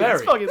 It's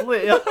fucking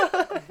lit.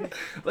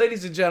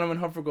 Ladies and gentlemen,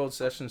 Hunt for Gold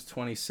Sessions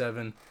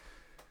 27.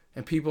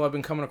 And people, I've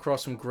been coming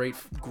across some great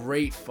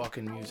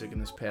fucking music in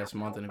this past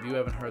month. And if you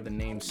haven't heard the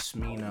names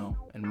Smino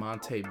and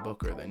Monte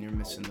Booker, then you're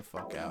missing the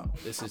fuck out.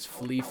 This is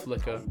Flea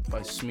Flicker by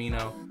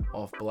Smino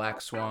off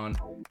Black Swan.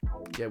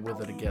 Get with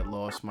it to get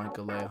lost. Mike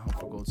Galea, Hunt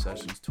for Gold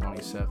Sessions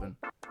 27.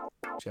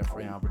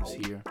 Jeffrey Albert is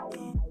here.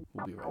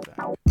 We'll be right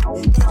back.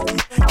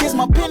 Kiss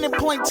my pinning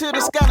point to the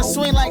sky to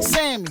swing like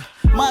Sammy.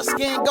 My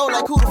skin go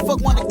like who the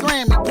fuck want the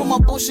Grammy. Put my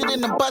bullshit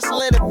in the bus and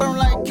let it burn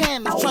like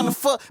candles. Tryna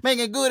fuck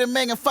Megan Good and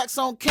Megan Fox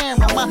on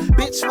camera. My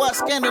bitch watch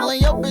scandal and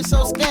your bitch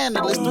so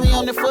scandalous.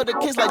 300 for the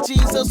kiss like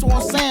Jesus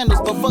want sandals.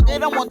 But fuck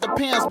it, I want the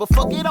pants. But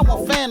fuck it, I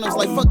want phantoms.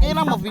 Like fuck it,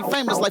 I'ma be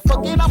famous. Like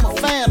fuck it, I'm a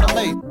fan of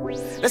me.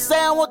 Let's say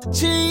I want the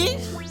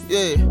cheese.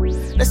 Yeah.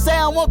 Let's say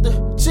I want the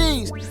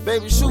cheese.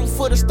 Baby, shoot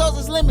for the stars,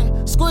 it's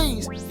lemon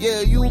squeeze.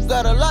 Yeah, you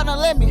got a lot, now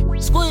let me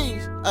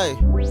squeeze. Hey,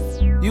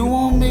 you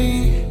want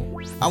me?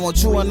 I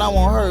want you and I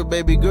want her,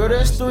 baby girl,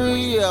 that's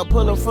 3. Yeah, I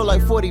pull up for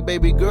like 40,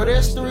 baby girl,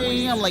 that's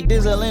 3. I'm like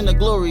Denzel in the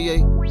glory,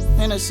 yeah.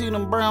 And I see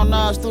them brown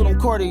eyes through them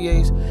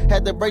Cartiers.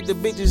 Had to break the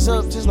bitches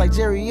up just like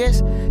Jerry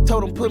S.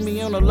 Told them put me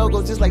on the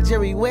logo just like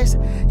Jerry West.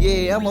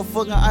 Yeah, I'm a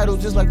fucking idol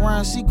just like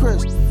Ryan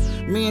Seacrest.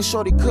 Me and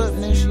Shorty cut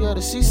and then she had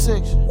a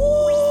C6.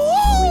 Woo!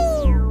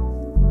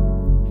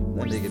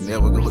 That nigga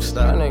never gonna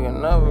stop. That nigga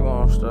never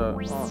gonna stop.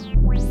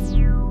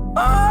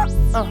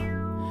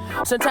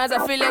 Sometimes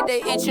I feel like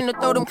they itching to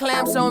throw them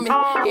clamps on me.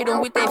 Hit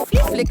them with that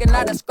flick and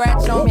not a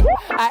scratch on me.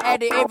 I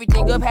added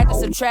everything up, had to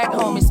subtract,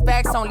 homie.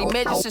 Facts only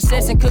measure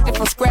success and cooked it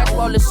from scratch.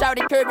 Roll a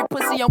shouty curvy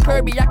pussy on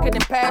Kirby, I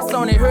couldn't pass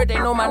on it. Heard they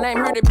know my name,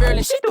 heard it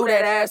Berlin, she threw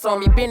that ass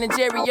on me. Ben and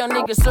Jerry, young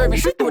nigga serving,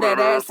 she threw that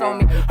ass on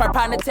me. Her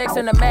partner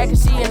texting the Mac and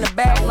she in the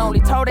back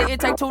lonely. Told her it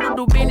take 2 to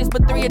do business,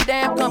 but 3 a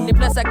damn company.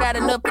 Plus I got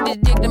enough of this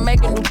dick to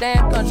make a new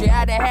damn country.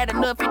 I done had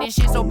enough of this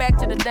shit, so back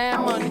to the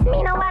damn money.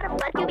 You know why the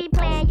fuck you be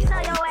playing? You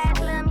know your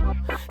ass love me.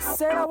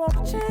 Said I want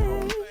the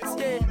cheese,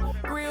 yeah.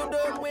 Grilled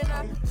up when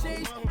I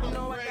cheese. You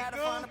know I gotta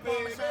find a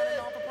parmesan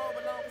on the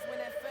provolone, 'cause when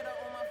that feta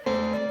on my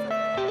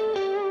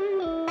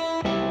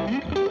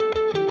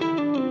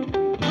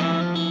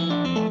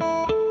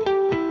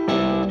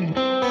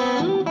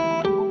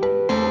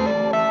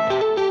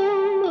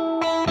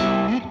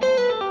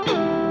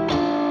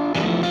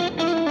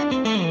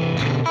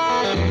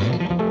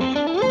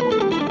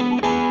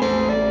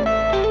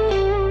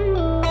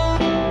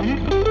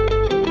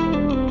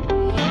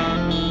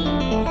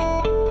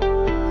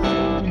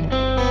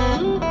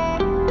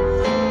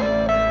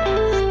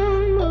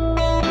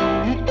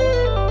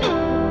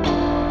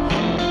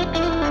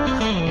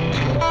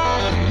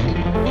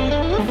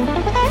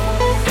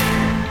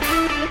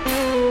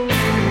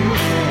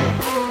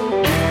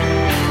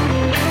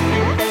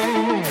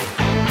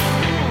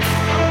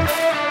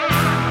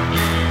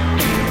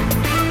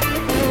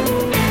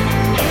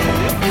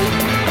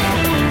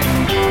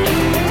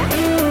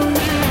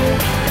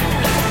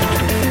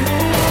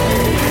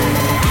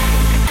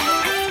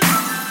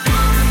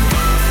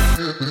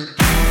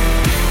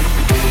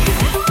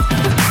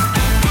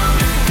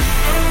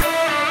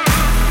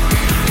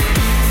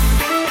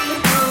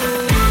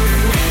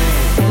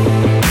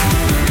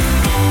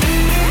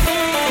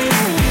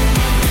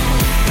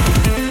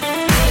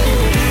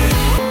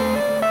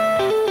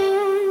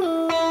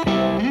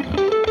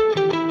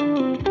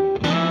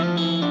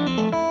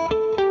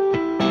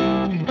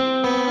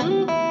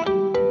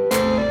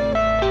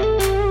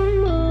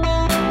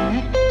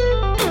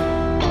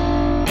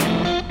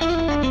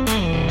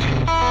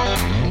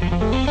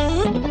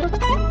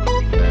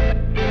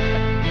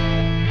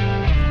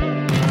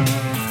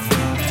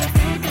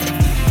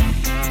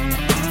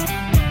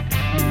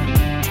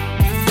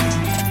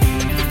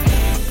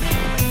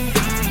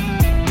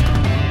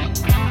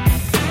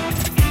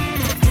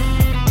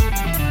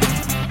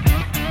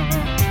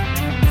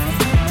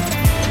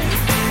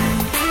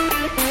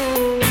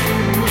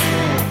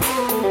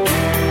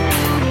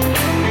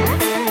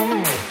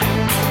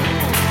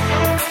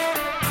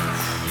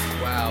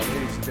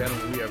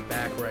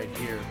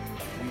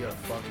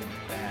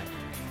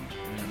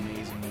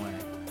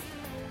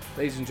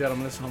Ladies and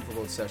gentlemen, this is Home for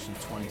Load Session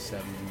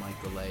 27 with Mike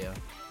Galea,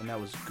 and that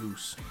was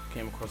Goose.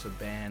 Came across a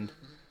band,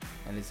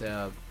 and it's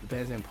the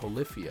band's name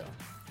Polyphia.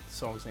 The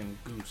song's named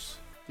Goose.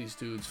 These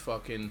dudes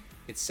fucking,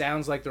 it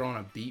sounds like they're on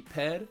a beat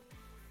pad,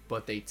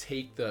 but they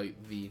take the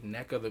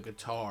neck of the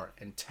guitar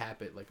and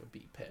tap it like a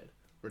beat pad.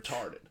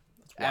 Retarded.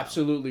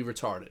 Absolutely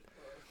retarded.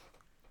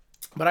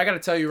 But I gotta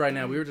tell you right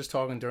now, we were just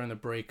talking during the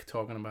break,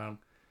 talking about,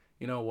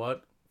 you know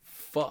what?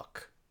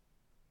 Fuck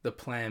the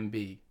plan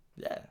B.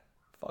 Yeah.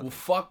 Well,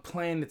 fuck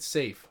playing it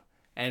safe.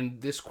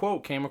 And this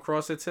quote came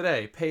across it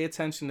today. Pay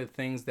attention to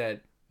things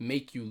that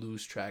make you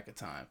lose track of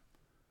time.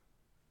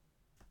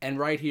 And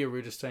right here,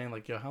 we're just saying,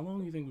 like, yo, how long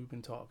do you think we've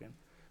been talking?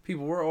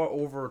 People, we're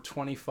over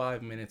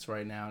 25 minutes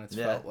right now, and it's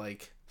felt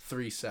like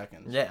 3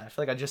 seconds. Yeah, I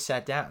feel like I just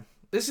sat down.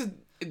 Doesn't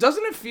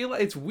it feel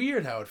like, it's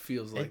weird how it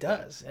feels like it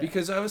does, that. yeah.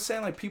 Because I was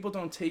saying, like, people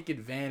don't take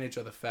advantage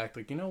of the fact,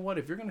 like, you know what,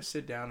 if you're going to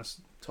sit down and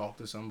talk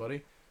to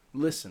somebody,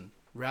 listen,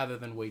 rather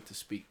than wait to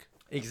speak.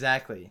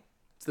 Exactly.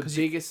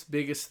 It's the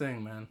biggest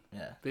thing, man.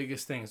 Yeah.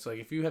 Biggest thing. It's like,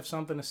 if you have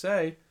something to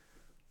say,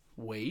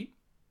 wait,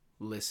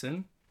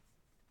 listen,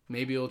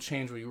 maybe it'll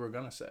change what you were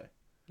going to say.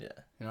 Yeah.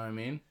 You know what I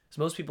mean?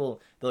 So most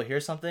people, they'll hear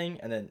something,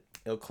 and then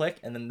it'll click,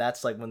 and then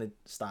that's like when they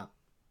stop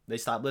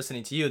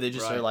listening to you. They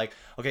just are like,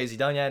 okay, is he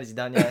done yet? Is he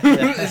done yet?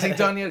 Is he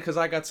done yet? Because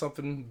I got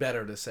something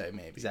better to say,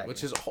 maybe. Exactly.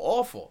 Which is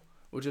awful.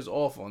 which is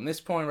awful. And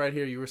this point right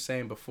here, you were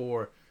saying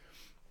before,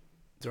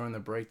 during the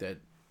break, that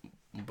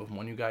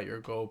when you got your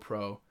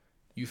GoPro,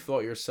 you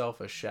thought yourself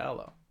as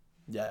shallow.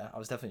 Yeah, I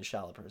was definitely a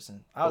shallow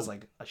person. I was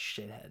like a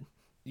shithead.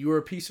 You were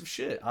a piece of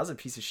shit. I was a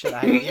piece of shit. I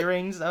had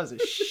earrings. I was a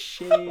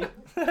shitty.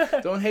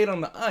 Don't hate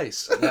on the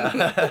ice.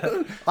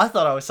 I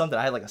thought I was something.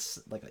 I had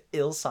like an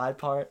ill side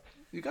part.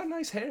 You got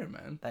nice hair,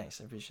 man.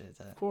 Thanks, I appreciate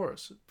that. Of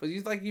course. But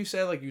you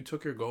said, like, you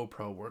took your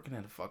GoPro working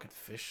at a fucking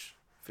fish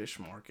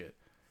market.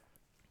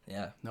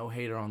 Yeah. No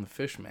hater on the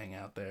fish man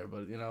out there,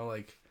 but, you know,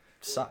 like...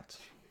 Sucked.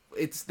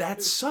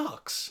 That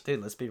sucks.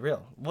 Dude, let's be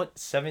real. What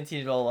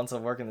 17-year-old wants to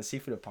work in the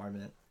seafood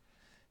department?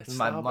 With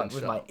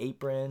my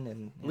apron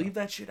and... Leave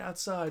that shit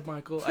outside,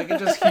 Michael. I can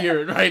just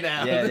hear it right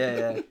now.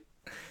 Yeah.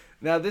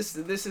 Now, this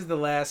is the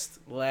last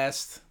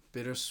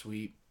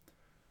bittersweet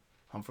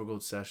Humford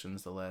Gold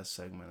Sessions, the last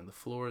segment, and the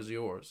floor is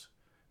yours.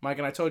 Mike,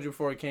 and I told you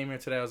before I came here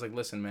today, I was like,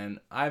 listen, man,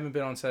 I haven't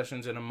been on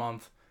Sessions in a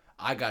month.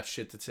 I got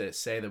shit to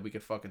say that we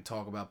could fucking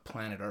talk about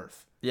planet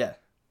Earth. Yeah.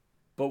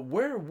 But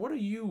what are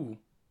you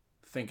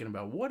thinking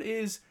about? What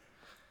is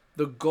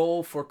the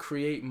goal for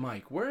Create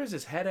Mike? Where is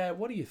his head at?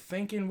 What are you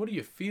thinking? What do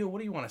you feel? What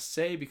do you want to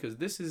say? Because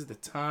this is the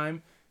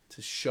time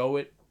to show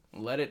it.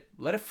 Let it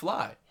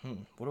fly.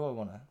 What do I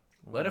want to...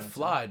 Let it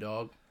fly,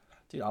 dog.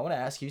 Dude, I want to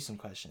ask you some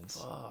questions.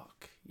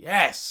 Fuck.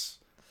 Yes.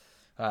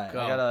 All right.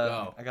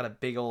 Go, I got a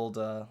big old...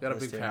 You got a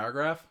big here.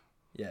 paragraph?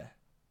 Yeah.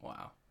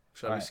 Wow.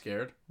 Should I be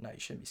scared? No, you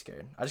shouldn't be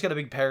scared. I just got a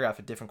big paragraph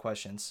of different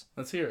questions.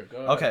 Let's hear it.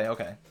 Go ahead.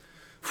 Okay.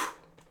 A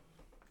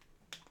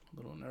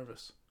little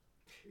nervous.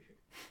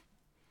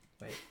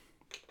 Wait.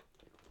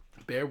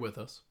 Bear with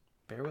us.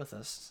 Bear with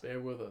us.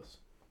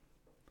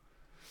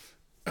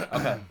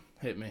 Okay.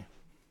 Hit me.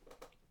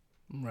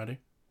 I'm ready.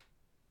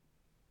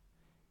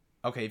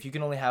 Okay, if you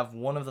can only have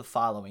one of the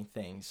following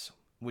things,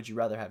 would you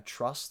rather have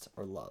trust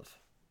or love?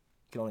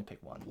 You can only pick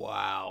one.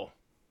 Wow.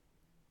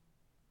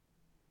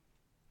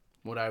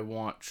 Would I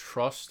want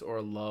trust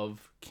or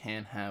love?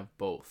 Can't have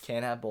both.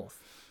 Can't have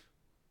both.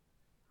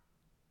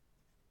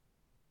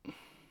 I'm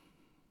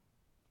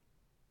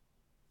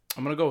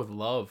going to go with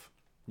love.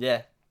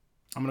 Yeah.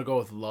 I'm going to go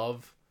with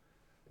love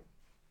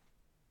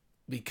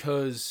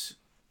because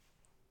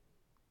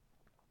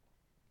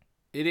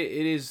it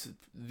is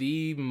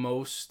the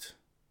most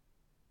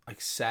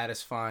like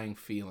satisfying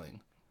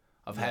feeling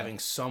of having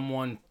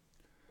someone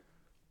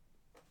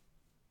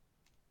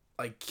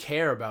like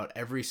care about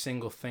every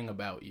single thing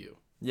about you.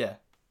 Yeah.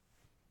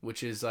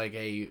 Which is like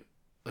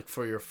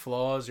for your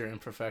flaws, your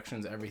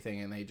imperfections,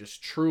 everything, and they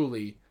just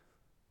truly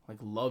like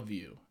love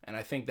you. And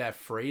I think that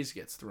phrase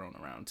gets thrown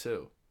around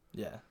too.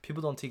 Yeah.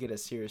 People don't take it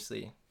as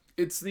seriously.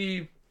 It's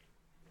the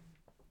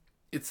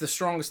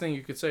strongest thing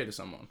you could say to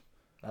someone.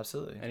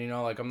 Absolutely. And you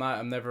know, like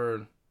I'm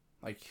never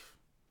like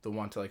the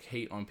one to like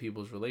hate on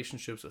people's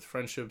relationships with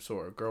friendships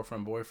or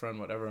girlfriend, boyfriend,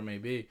 whatever it may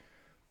be.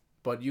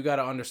 But you got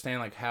to understand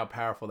like how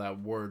powerful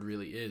that word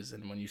really is.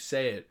 And when you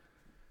say it,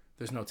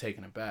 there's no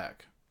taking it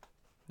back.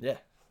 Yeah,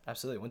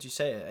 absolutely. Once you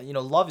say it, you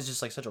know, love is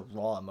just like such a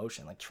raw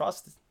emotion. Like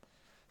trust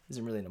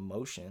isn't really an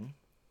emotion.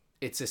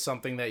 It's just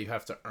something that you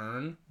have to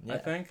earn, I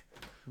think.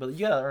 But you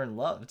got to earn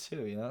love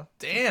too, you know?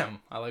 Damn.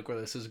 I like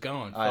where this is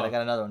going. All right, I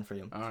got another one for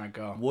you. All right,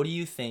 go. What do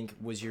you think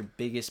was your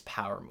biggest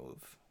power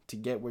move to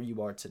get where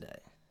you are today?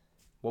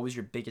 What was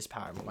your biggest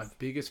power move? My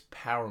biggest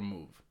power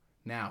move.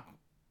 Now,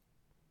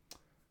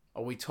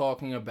 are we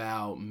talking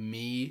about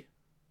me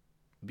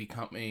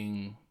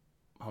becoming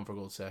Humford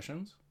Gold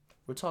Sessions?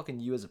 We're talking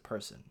you as a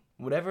person.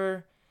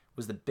 Whatever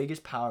was the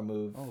biggest power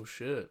move. Oh,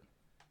 shit.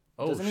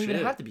 It doesn't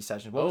even have to be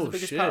Sessions. What was the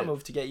biggest power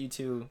move to get you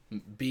to...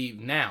 Be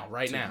now,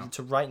 right now.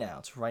 To right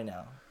now.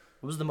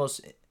 What was the most...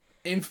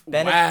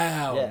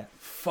 Wow. Yeah.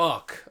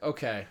 Fuck.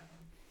 Okay.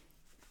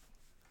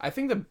 I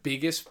think the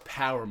biggest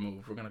power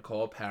move, we're going to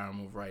call it power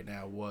move right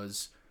now,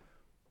 was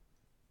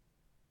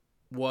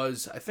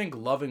I think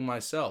loving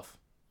myself.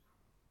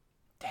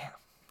 Damn.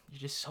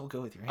 You're just so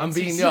good with your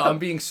answers. I'm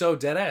being so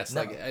dead ass.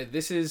 No. Like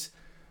this is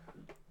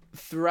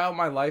throughout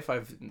my life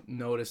I've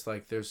noticed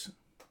like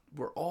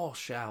we're all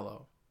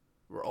shallow.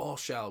 We're all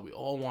shallow. We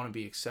all want to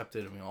be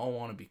accepted and we all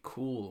want to be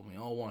cool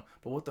and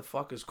but what the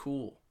fuck is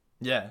cool?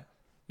 Yeah.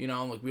 You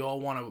know, like we all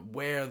want to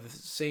wear the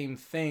same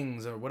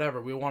things or whatever.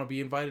 We want to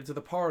be invited to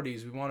the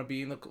parties. We want to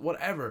be in the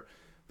whatever.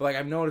 But like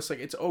I've noticed like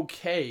it's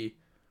okay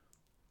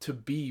to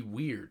be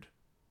weird.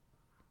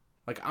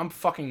 Like I'm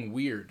fucking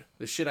weird.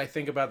 The shit I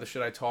think about, the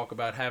shit I talk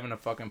about, having a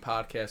fucking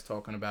podcast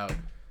talking about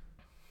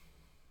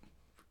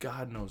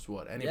God knows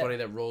what. Anybody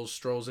that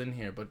strolls in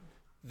here, but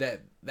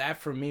that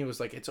for me was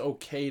like it's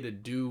okay to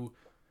do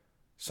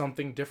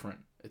something different.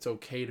 It's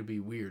okay to be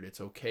weird.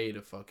 It's okay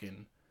to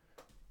fucking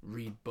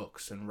read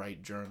books and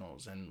write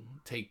journals and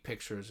take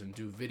pictures and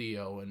do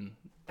video and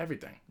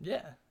everything.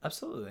 Yeah,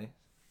 absolutely.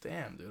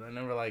 Damn, dude, I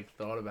never like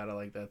thought about it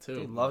like that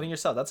too. Dude, loving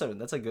yourself,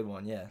 that's a good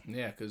one. Yeah.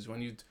 Yeah, because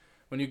when you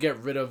get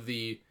rid of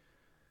when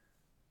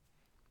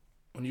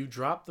you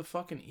drop the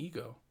fucking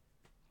ego.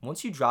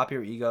 Once you drop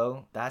your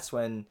ego, that's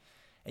when,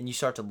 and you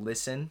start to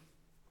listen.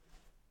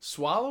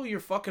 Swallow your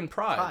fucking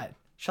pride.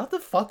 Shut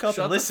the fuck up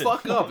Shut and listen. the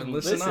fuck up and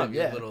listen up,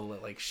 yeah. you little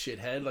like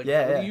shithead. Like,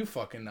 Yeah, what yeah. do you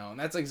fucking know? And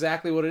that's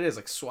exactly what it is.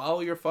 Like,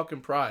 swallow your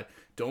fucking pride.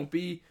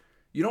 You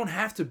don't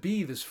have to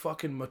be this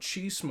fucking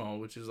machismo,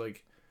 which is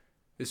like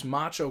this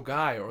macho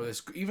guy, or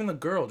this, even the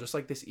girl, just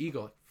like this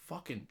ego. Like,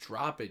 fucking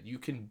drop it. You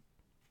can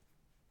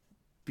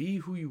be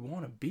who you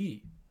want to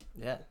be.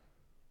 Yeah.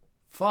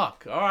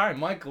 Fuck. All right,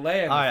 Mike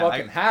Galea in the All right,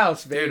 fucking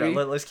house, baby.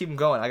 Dude, let's keep them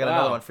going. I got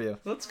another one for you.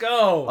 Let's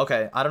go.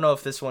 Okay, I don't know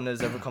if this one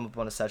has ever come up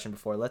on a session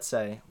before. Let's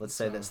say this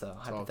though,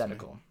 Talk to me.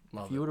 hypothetical.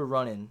 Love If you were to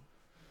run in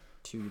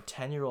to your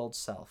 10-year-old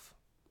self,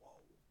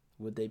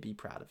 would they be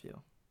proud of you?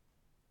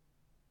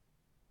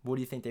 What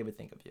do you think they would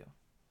think of you?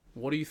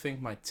 What do you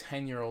think my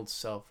 10-year-old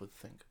self would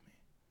think of me?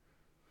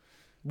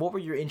 What were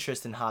your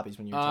interests and hobbies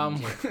when you were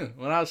 10 years old?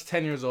 When I was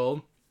 10 years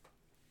old,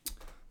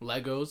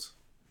 Legos,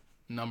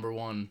 number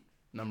one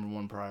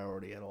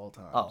priority at all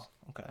times. Oh,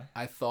 okay.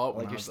 I thought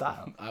Like your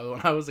style.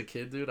 When I was a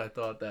kid, dude, I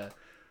thought that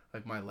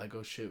like my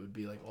Lego shit would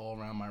be like all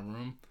around my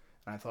room.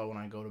 And I thought when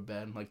I go to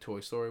bed, like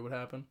Toy Story would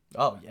happen.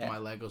 Oh, yeah. My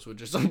Legos would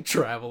just like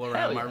travel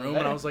around my yeah, room,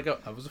 man. and I was like,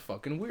 I was a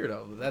fucking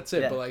weirdo. That's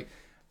it. Yeah. But like,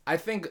 I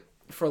think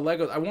for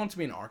Legos, I wanted to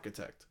be an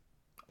architect.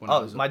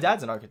 Oh, my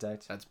dad's an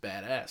architect. That's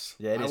badass.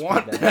 Yeah, it is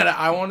I pretty badass.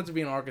 I wanted to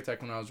be an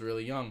architect when I was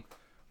really young,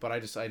 but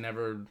it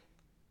never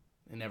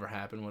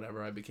happened.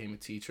 Whatever. I became a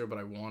teacher, but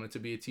I wanted to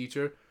be a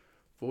teacher.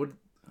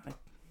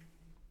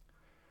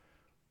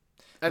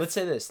 Let's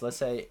say this. Let's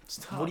say,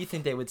 tough. what do you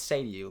think they would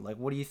say to you? Like,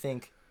 what do you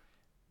think?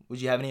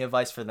 Would you have any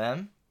advice for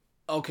them?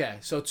 Okay,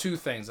 so two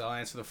things. I'll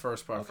answer the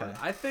first part Okay.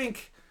 first. I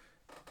think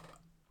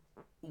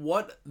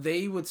what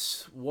they would say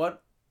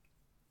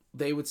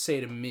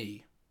to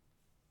me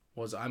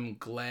was, I'm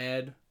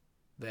glad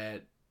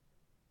that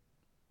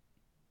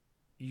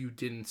you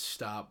didn't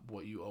stop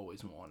what you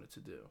always wanted to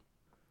do.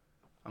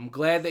 I'm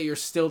glad that you're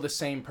still the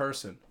same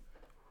person.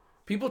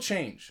 People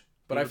change,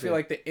 but I feel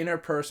like the inner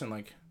person,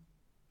 like,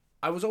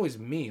 I was always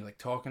me, like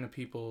talking to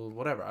people,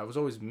 whatever. I was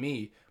always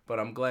me, but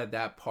I'm glad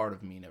that part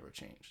of me never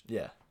changed.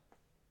 Yeah.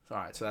 All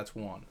right, so that's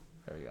one.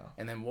 There you go.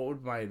 And then what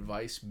would my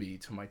advice be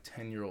to my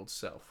 10-year-old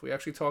self? We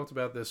actually talked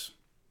about this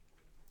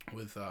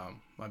with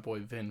my boy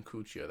Vin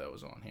Cuccia that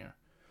was on here.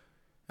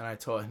 And I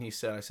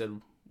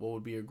said, what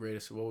would be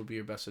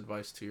your best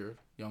advice to your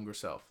younger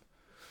self?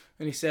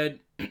 And he said,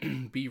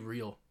 be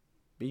real.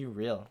 Be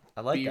real.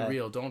 I like that. Be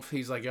real.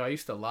 He's like, yo, I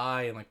used to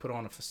lie and like put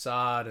on a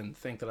facade and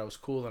think that I was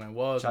cooler than I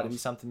was. Try to be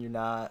something you're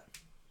not.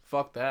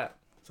 Fuck that.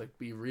 It's like,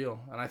 be real.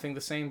 And I think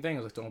the same thing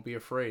is like, don't be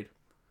afraid.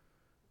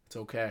 It's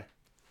okay.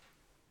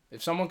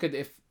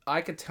 If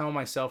I could tell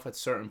myself at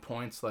certain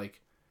points,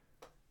 like,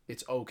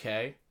 it's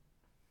okay,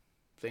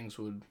 things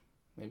would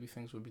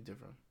be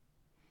different.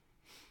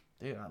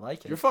 Dude, I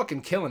like it. You're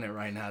fucking killing it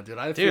right now, dude.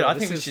 I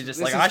think we should just,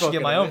 like, I should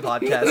get my own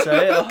podcast,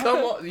 right? Come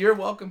on. You're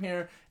welcome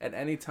here at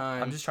any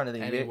time. I'm just trying to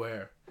think.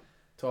 Anywhere.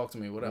 Talk to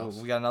me. What else?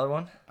 We got another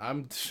one?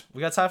 We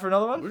We got time for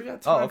another one?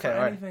 got time okay, for all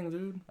right. anything,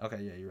 dude.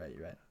 Okay, yeah, you're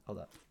right. Hold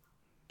up.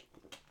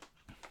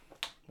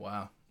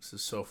 Wow. This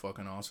is so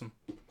fucking awesome.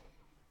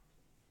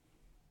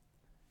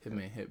 Hit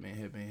me.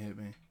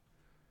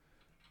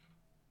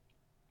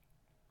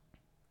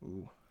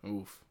 Ooh.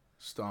 Oof.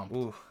 Stomp.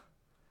 Ooh.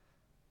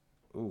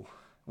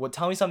 What?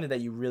 Tell me something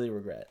that you really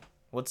regret.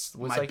 What's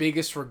my like,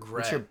 biggest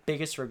regret? What's your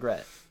biggest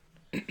regret?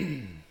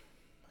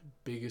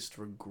 Biggest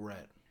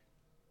regret.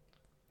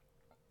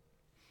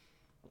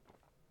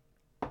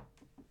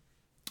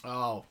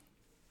 Oh.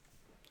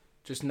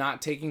 Just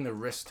not taking the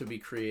risk to be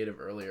creative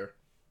earlier.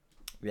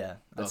 Yeah,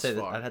 I'd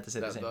I'd have to say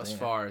the same thing. Thus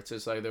far, it's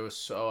just like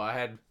I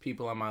had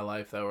people in my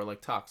life that were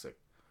like toxic,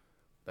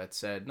 that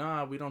said,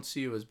 "Nah, we don't see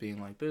you as being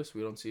like this.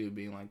 We don't see you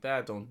being like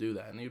that. Don't do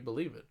that." And you'd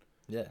believe it.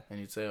 Yeah. And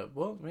you'd say,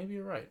 "Well, maybe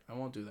you're right. I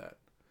won't do that."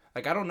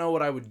 Like, I don't know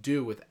what I would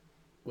do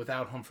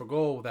without Home for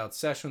Goal, without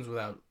sessions,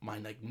 without my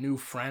like new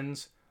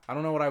friends. I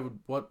don't know I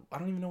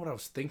don't even know what I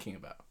was thinking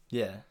about.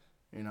 Yeah.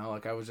 You know,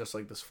 like I was just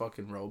like this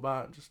fucking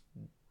robot, just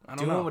I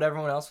don't doing know. what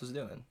everyone else was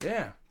doing.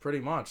 Yeah, pretty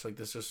much. Like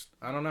this, just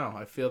I don't know.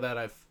 I feel that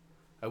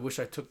I wish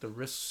I took the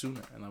risk sooner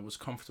and I was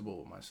comfortable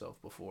with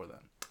myself before then.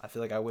 I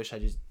feel like I wish I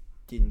just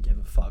didn't give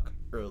a fuck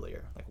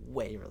earlier, like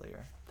way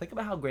earlier. Think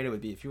about how great it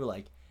would be if you were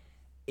like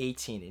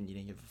 18 and you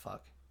didn't give a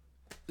fuck.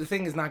 The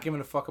thing is not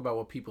giving a fuck about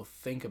what people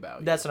think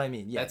about you. That's what I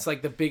mean. Yeah. That's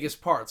like the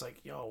biggest part. It's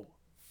like, yo,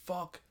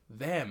 fuck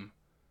them.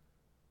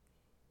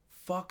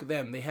 Fuck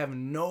them. They have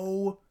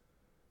no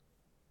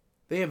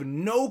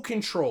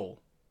control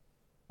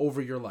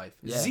over your life.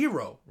 Yeah.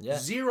 Zero. Yeah.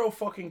 Zero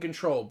fucking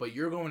control. But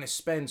you're going to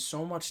spend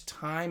so much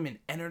time and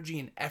energy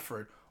and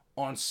effort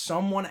on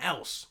someone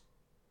else.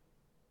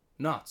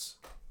 Nuts.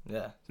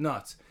 Yeah.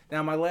 Nuts.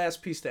 Now, my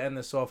last piece to end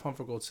this off, Hunt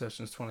for Gold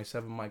Sessions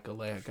 27, Mike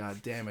Galea.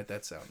 God damn it,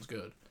 that sounds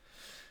good.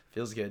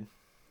 Feels good.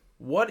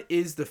 What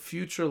is the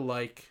future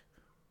like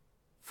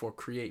for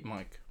Create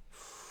Mike?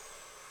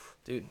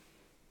 Dude,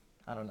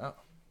 I don't know.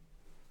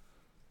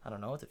 I don't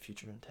know what the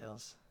future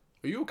entails.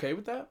 Are you okay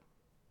with that?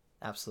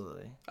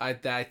 Absolutely. I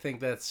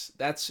think that's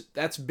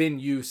been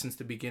you since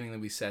the beginning that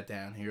we sat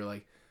down here.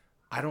 Like,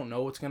 I don't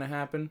know what's gonna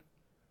happen,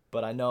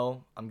 But I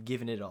know I'm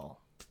giving it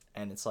all.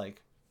 And it's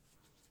like,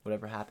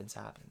 whatever happens,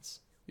 happens.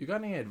 You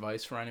got any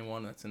advice for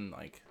anyone that's in,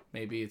 like,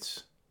 maybe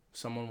it's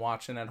someone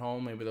watching at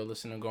home, maybe they're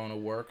listening going to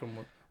work,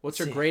 and what's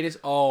your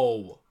greatest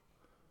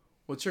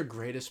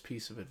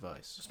piece of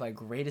advice? What's my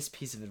greatest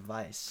piece of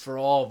advice? For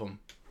all of them.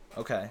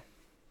 Okay.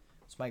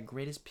 What's my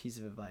greatest piece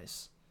of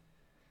advice?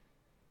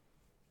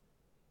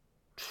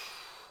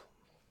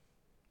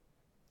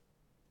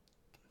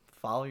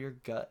 Follow your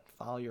gut,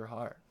 follow your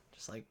heart.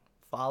 Just like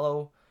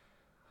follow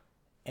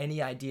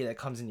any idea that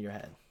comes into your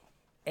head.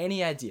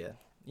 Any idea.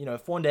 You know,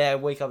 if one day I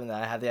wake up and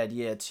I have the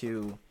idea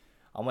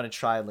I want to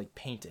try like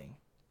painting,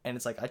 and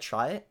it's like I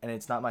try it and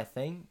it's not my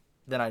thing,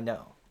 then I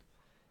know.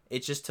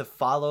 It's just to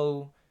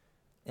follow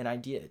an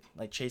idea,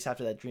 like chase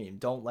after that dream.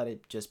 Don't let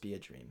it just be a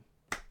dream.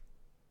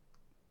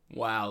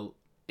 Wow.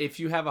 If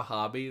you have a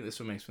hobby, this is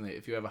what makes me think.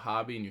 If you have a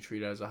hobby and you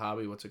treat it as a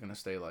hobby, what's it going to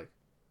stay like?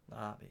 A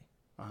hobby.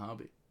 A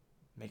hobby.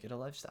 Make it a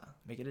lifestyle.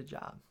 Make it a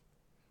job.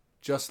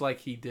 Just like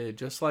he did.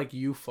 Just like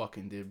you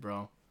fucking did,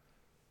 bro.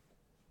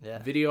 Yeah.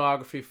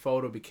 Videography,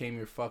 photo became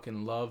your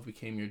fucking love,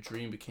 became your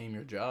dream, became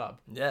your job.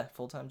 Yeah,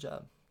 full-time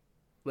job.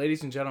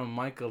 Ladies and gentlemen,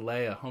 Mike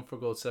Galea, Hunt for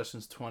Gold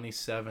Sessions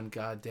 27.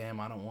 Goddamn,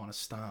 I don't want to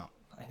stop.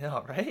 I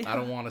know, right? I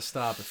don't want to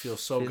stop. It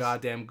feels so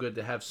goddamn good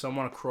to have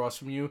someone across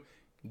from you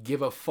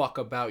give a fuck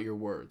about your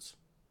words.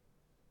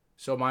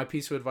 So my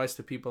piece of advice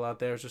to people out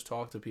there is just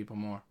talk to people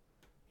more.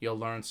 You'll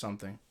learn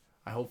something.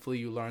 Hopefully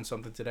you learned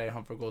something today.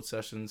 Hunt for Gold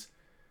Sessions.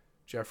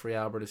 Jeffrey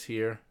Albert is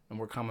here, and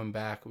we're coming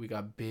back. We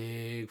got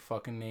big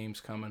fucking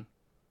names coming.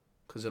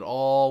 Because it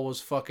all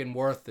was fucking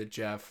worth it,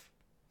 Jeff.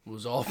 It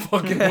was all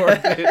fucking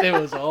worth it. It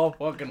was all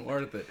fucking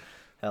worth it.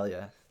 Hell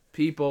yeah.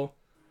 People,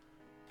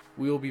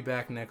 we will be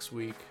back next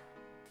week,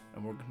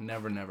 and we're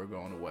never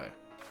going away.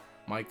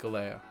 Mike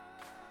Galea.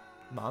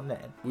 My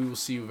man. We will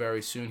see you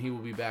very soon. He will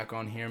be back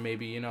on here.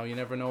 Maybe, you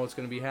never know what's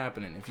going to be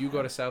happening. If you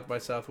go to South by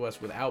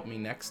Southwest without me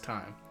next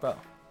time, bro,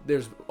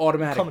 there's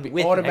automatic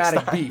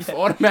beef.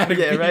 Yeah,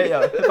 Beef. Right,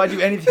 yo. If I do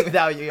anything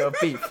without you,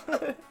 beef.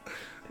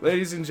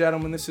 Ladies and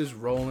gentlemen, this is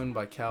Rollin'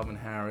 by Calvin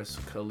Harris,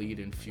 Khalid,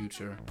 and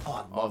Future.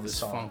 Oh, I love this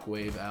song. Funk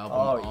Wave album.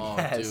 Oh,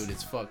 yes. Dude,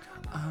 it's fuck.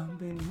 I've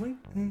been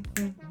waiting.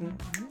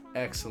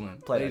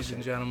 Excellent. Play Ladies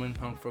and gentlemen,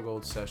 Hunt for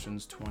Gold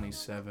Sessions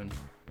 27.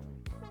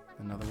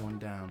 Another one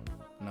down.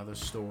 Another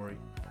story.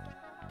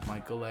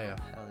 Mike Galea.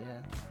 Hell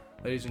yeah.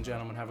 Ladies and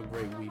gentlemen, have a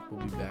great week.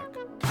 We'll be back.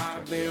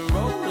 I've been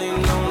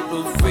rolling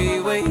on the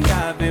freeway,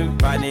 I've been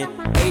riding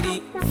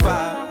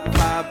 85.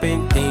 I've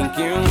been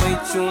thinking way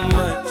too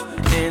much,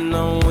 and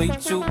I'm way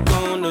too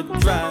gonna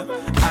drive.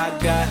 I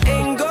got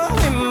anger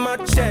in my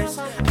chest,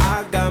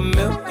 I got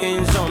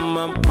millions on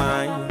my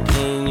mind,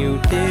 and you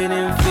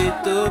didn't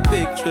fit the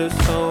picture,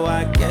 so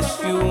I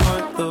guess you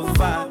want the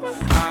vibe.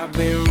 I've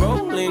been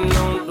rolling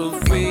on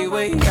the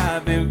freeway,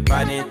 I've been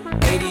riding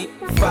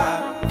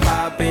 85.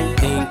 I've been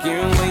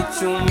thinking way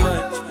too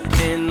much,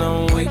 and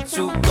I'm way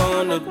too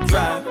gonna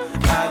drive.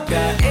 I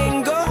got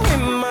anger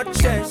in my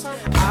chest,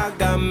 I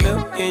got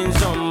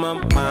millions on my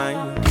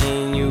mind,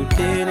 and you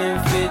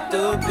didn't fit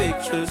the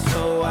picture,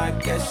 so I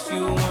guess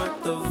you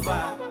want the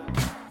vibe.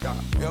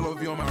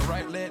 LOV on my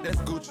right leg, that's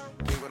Gucci.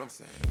 Dig what I'm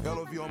saying.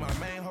 LOV on my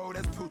main hole,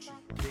 that's Poochie.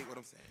 Dig what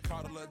I'm saying.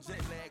 Caught a little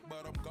jet lag,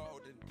 but I'm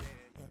golden.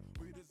 Yeah.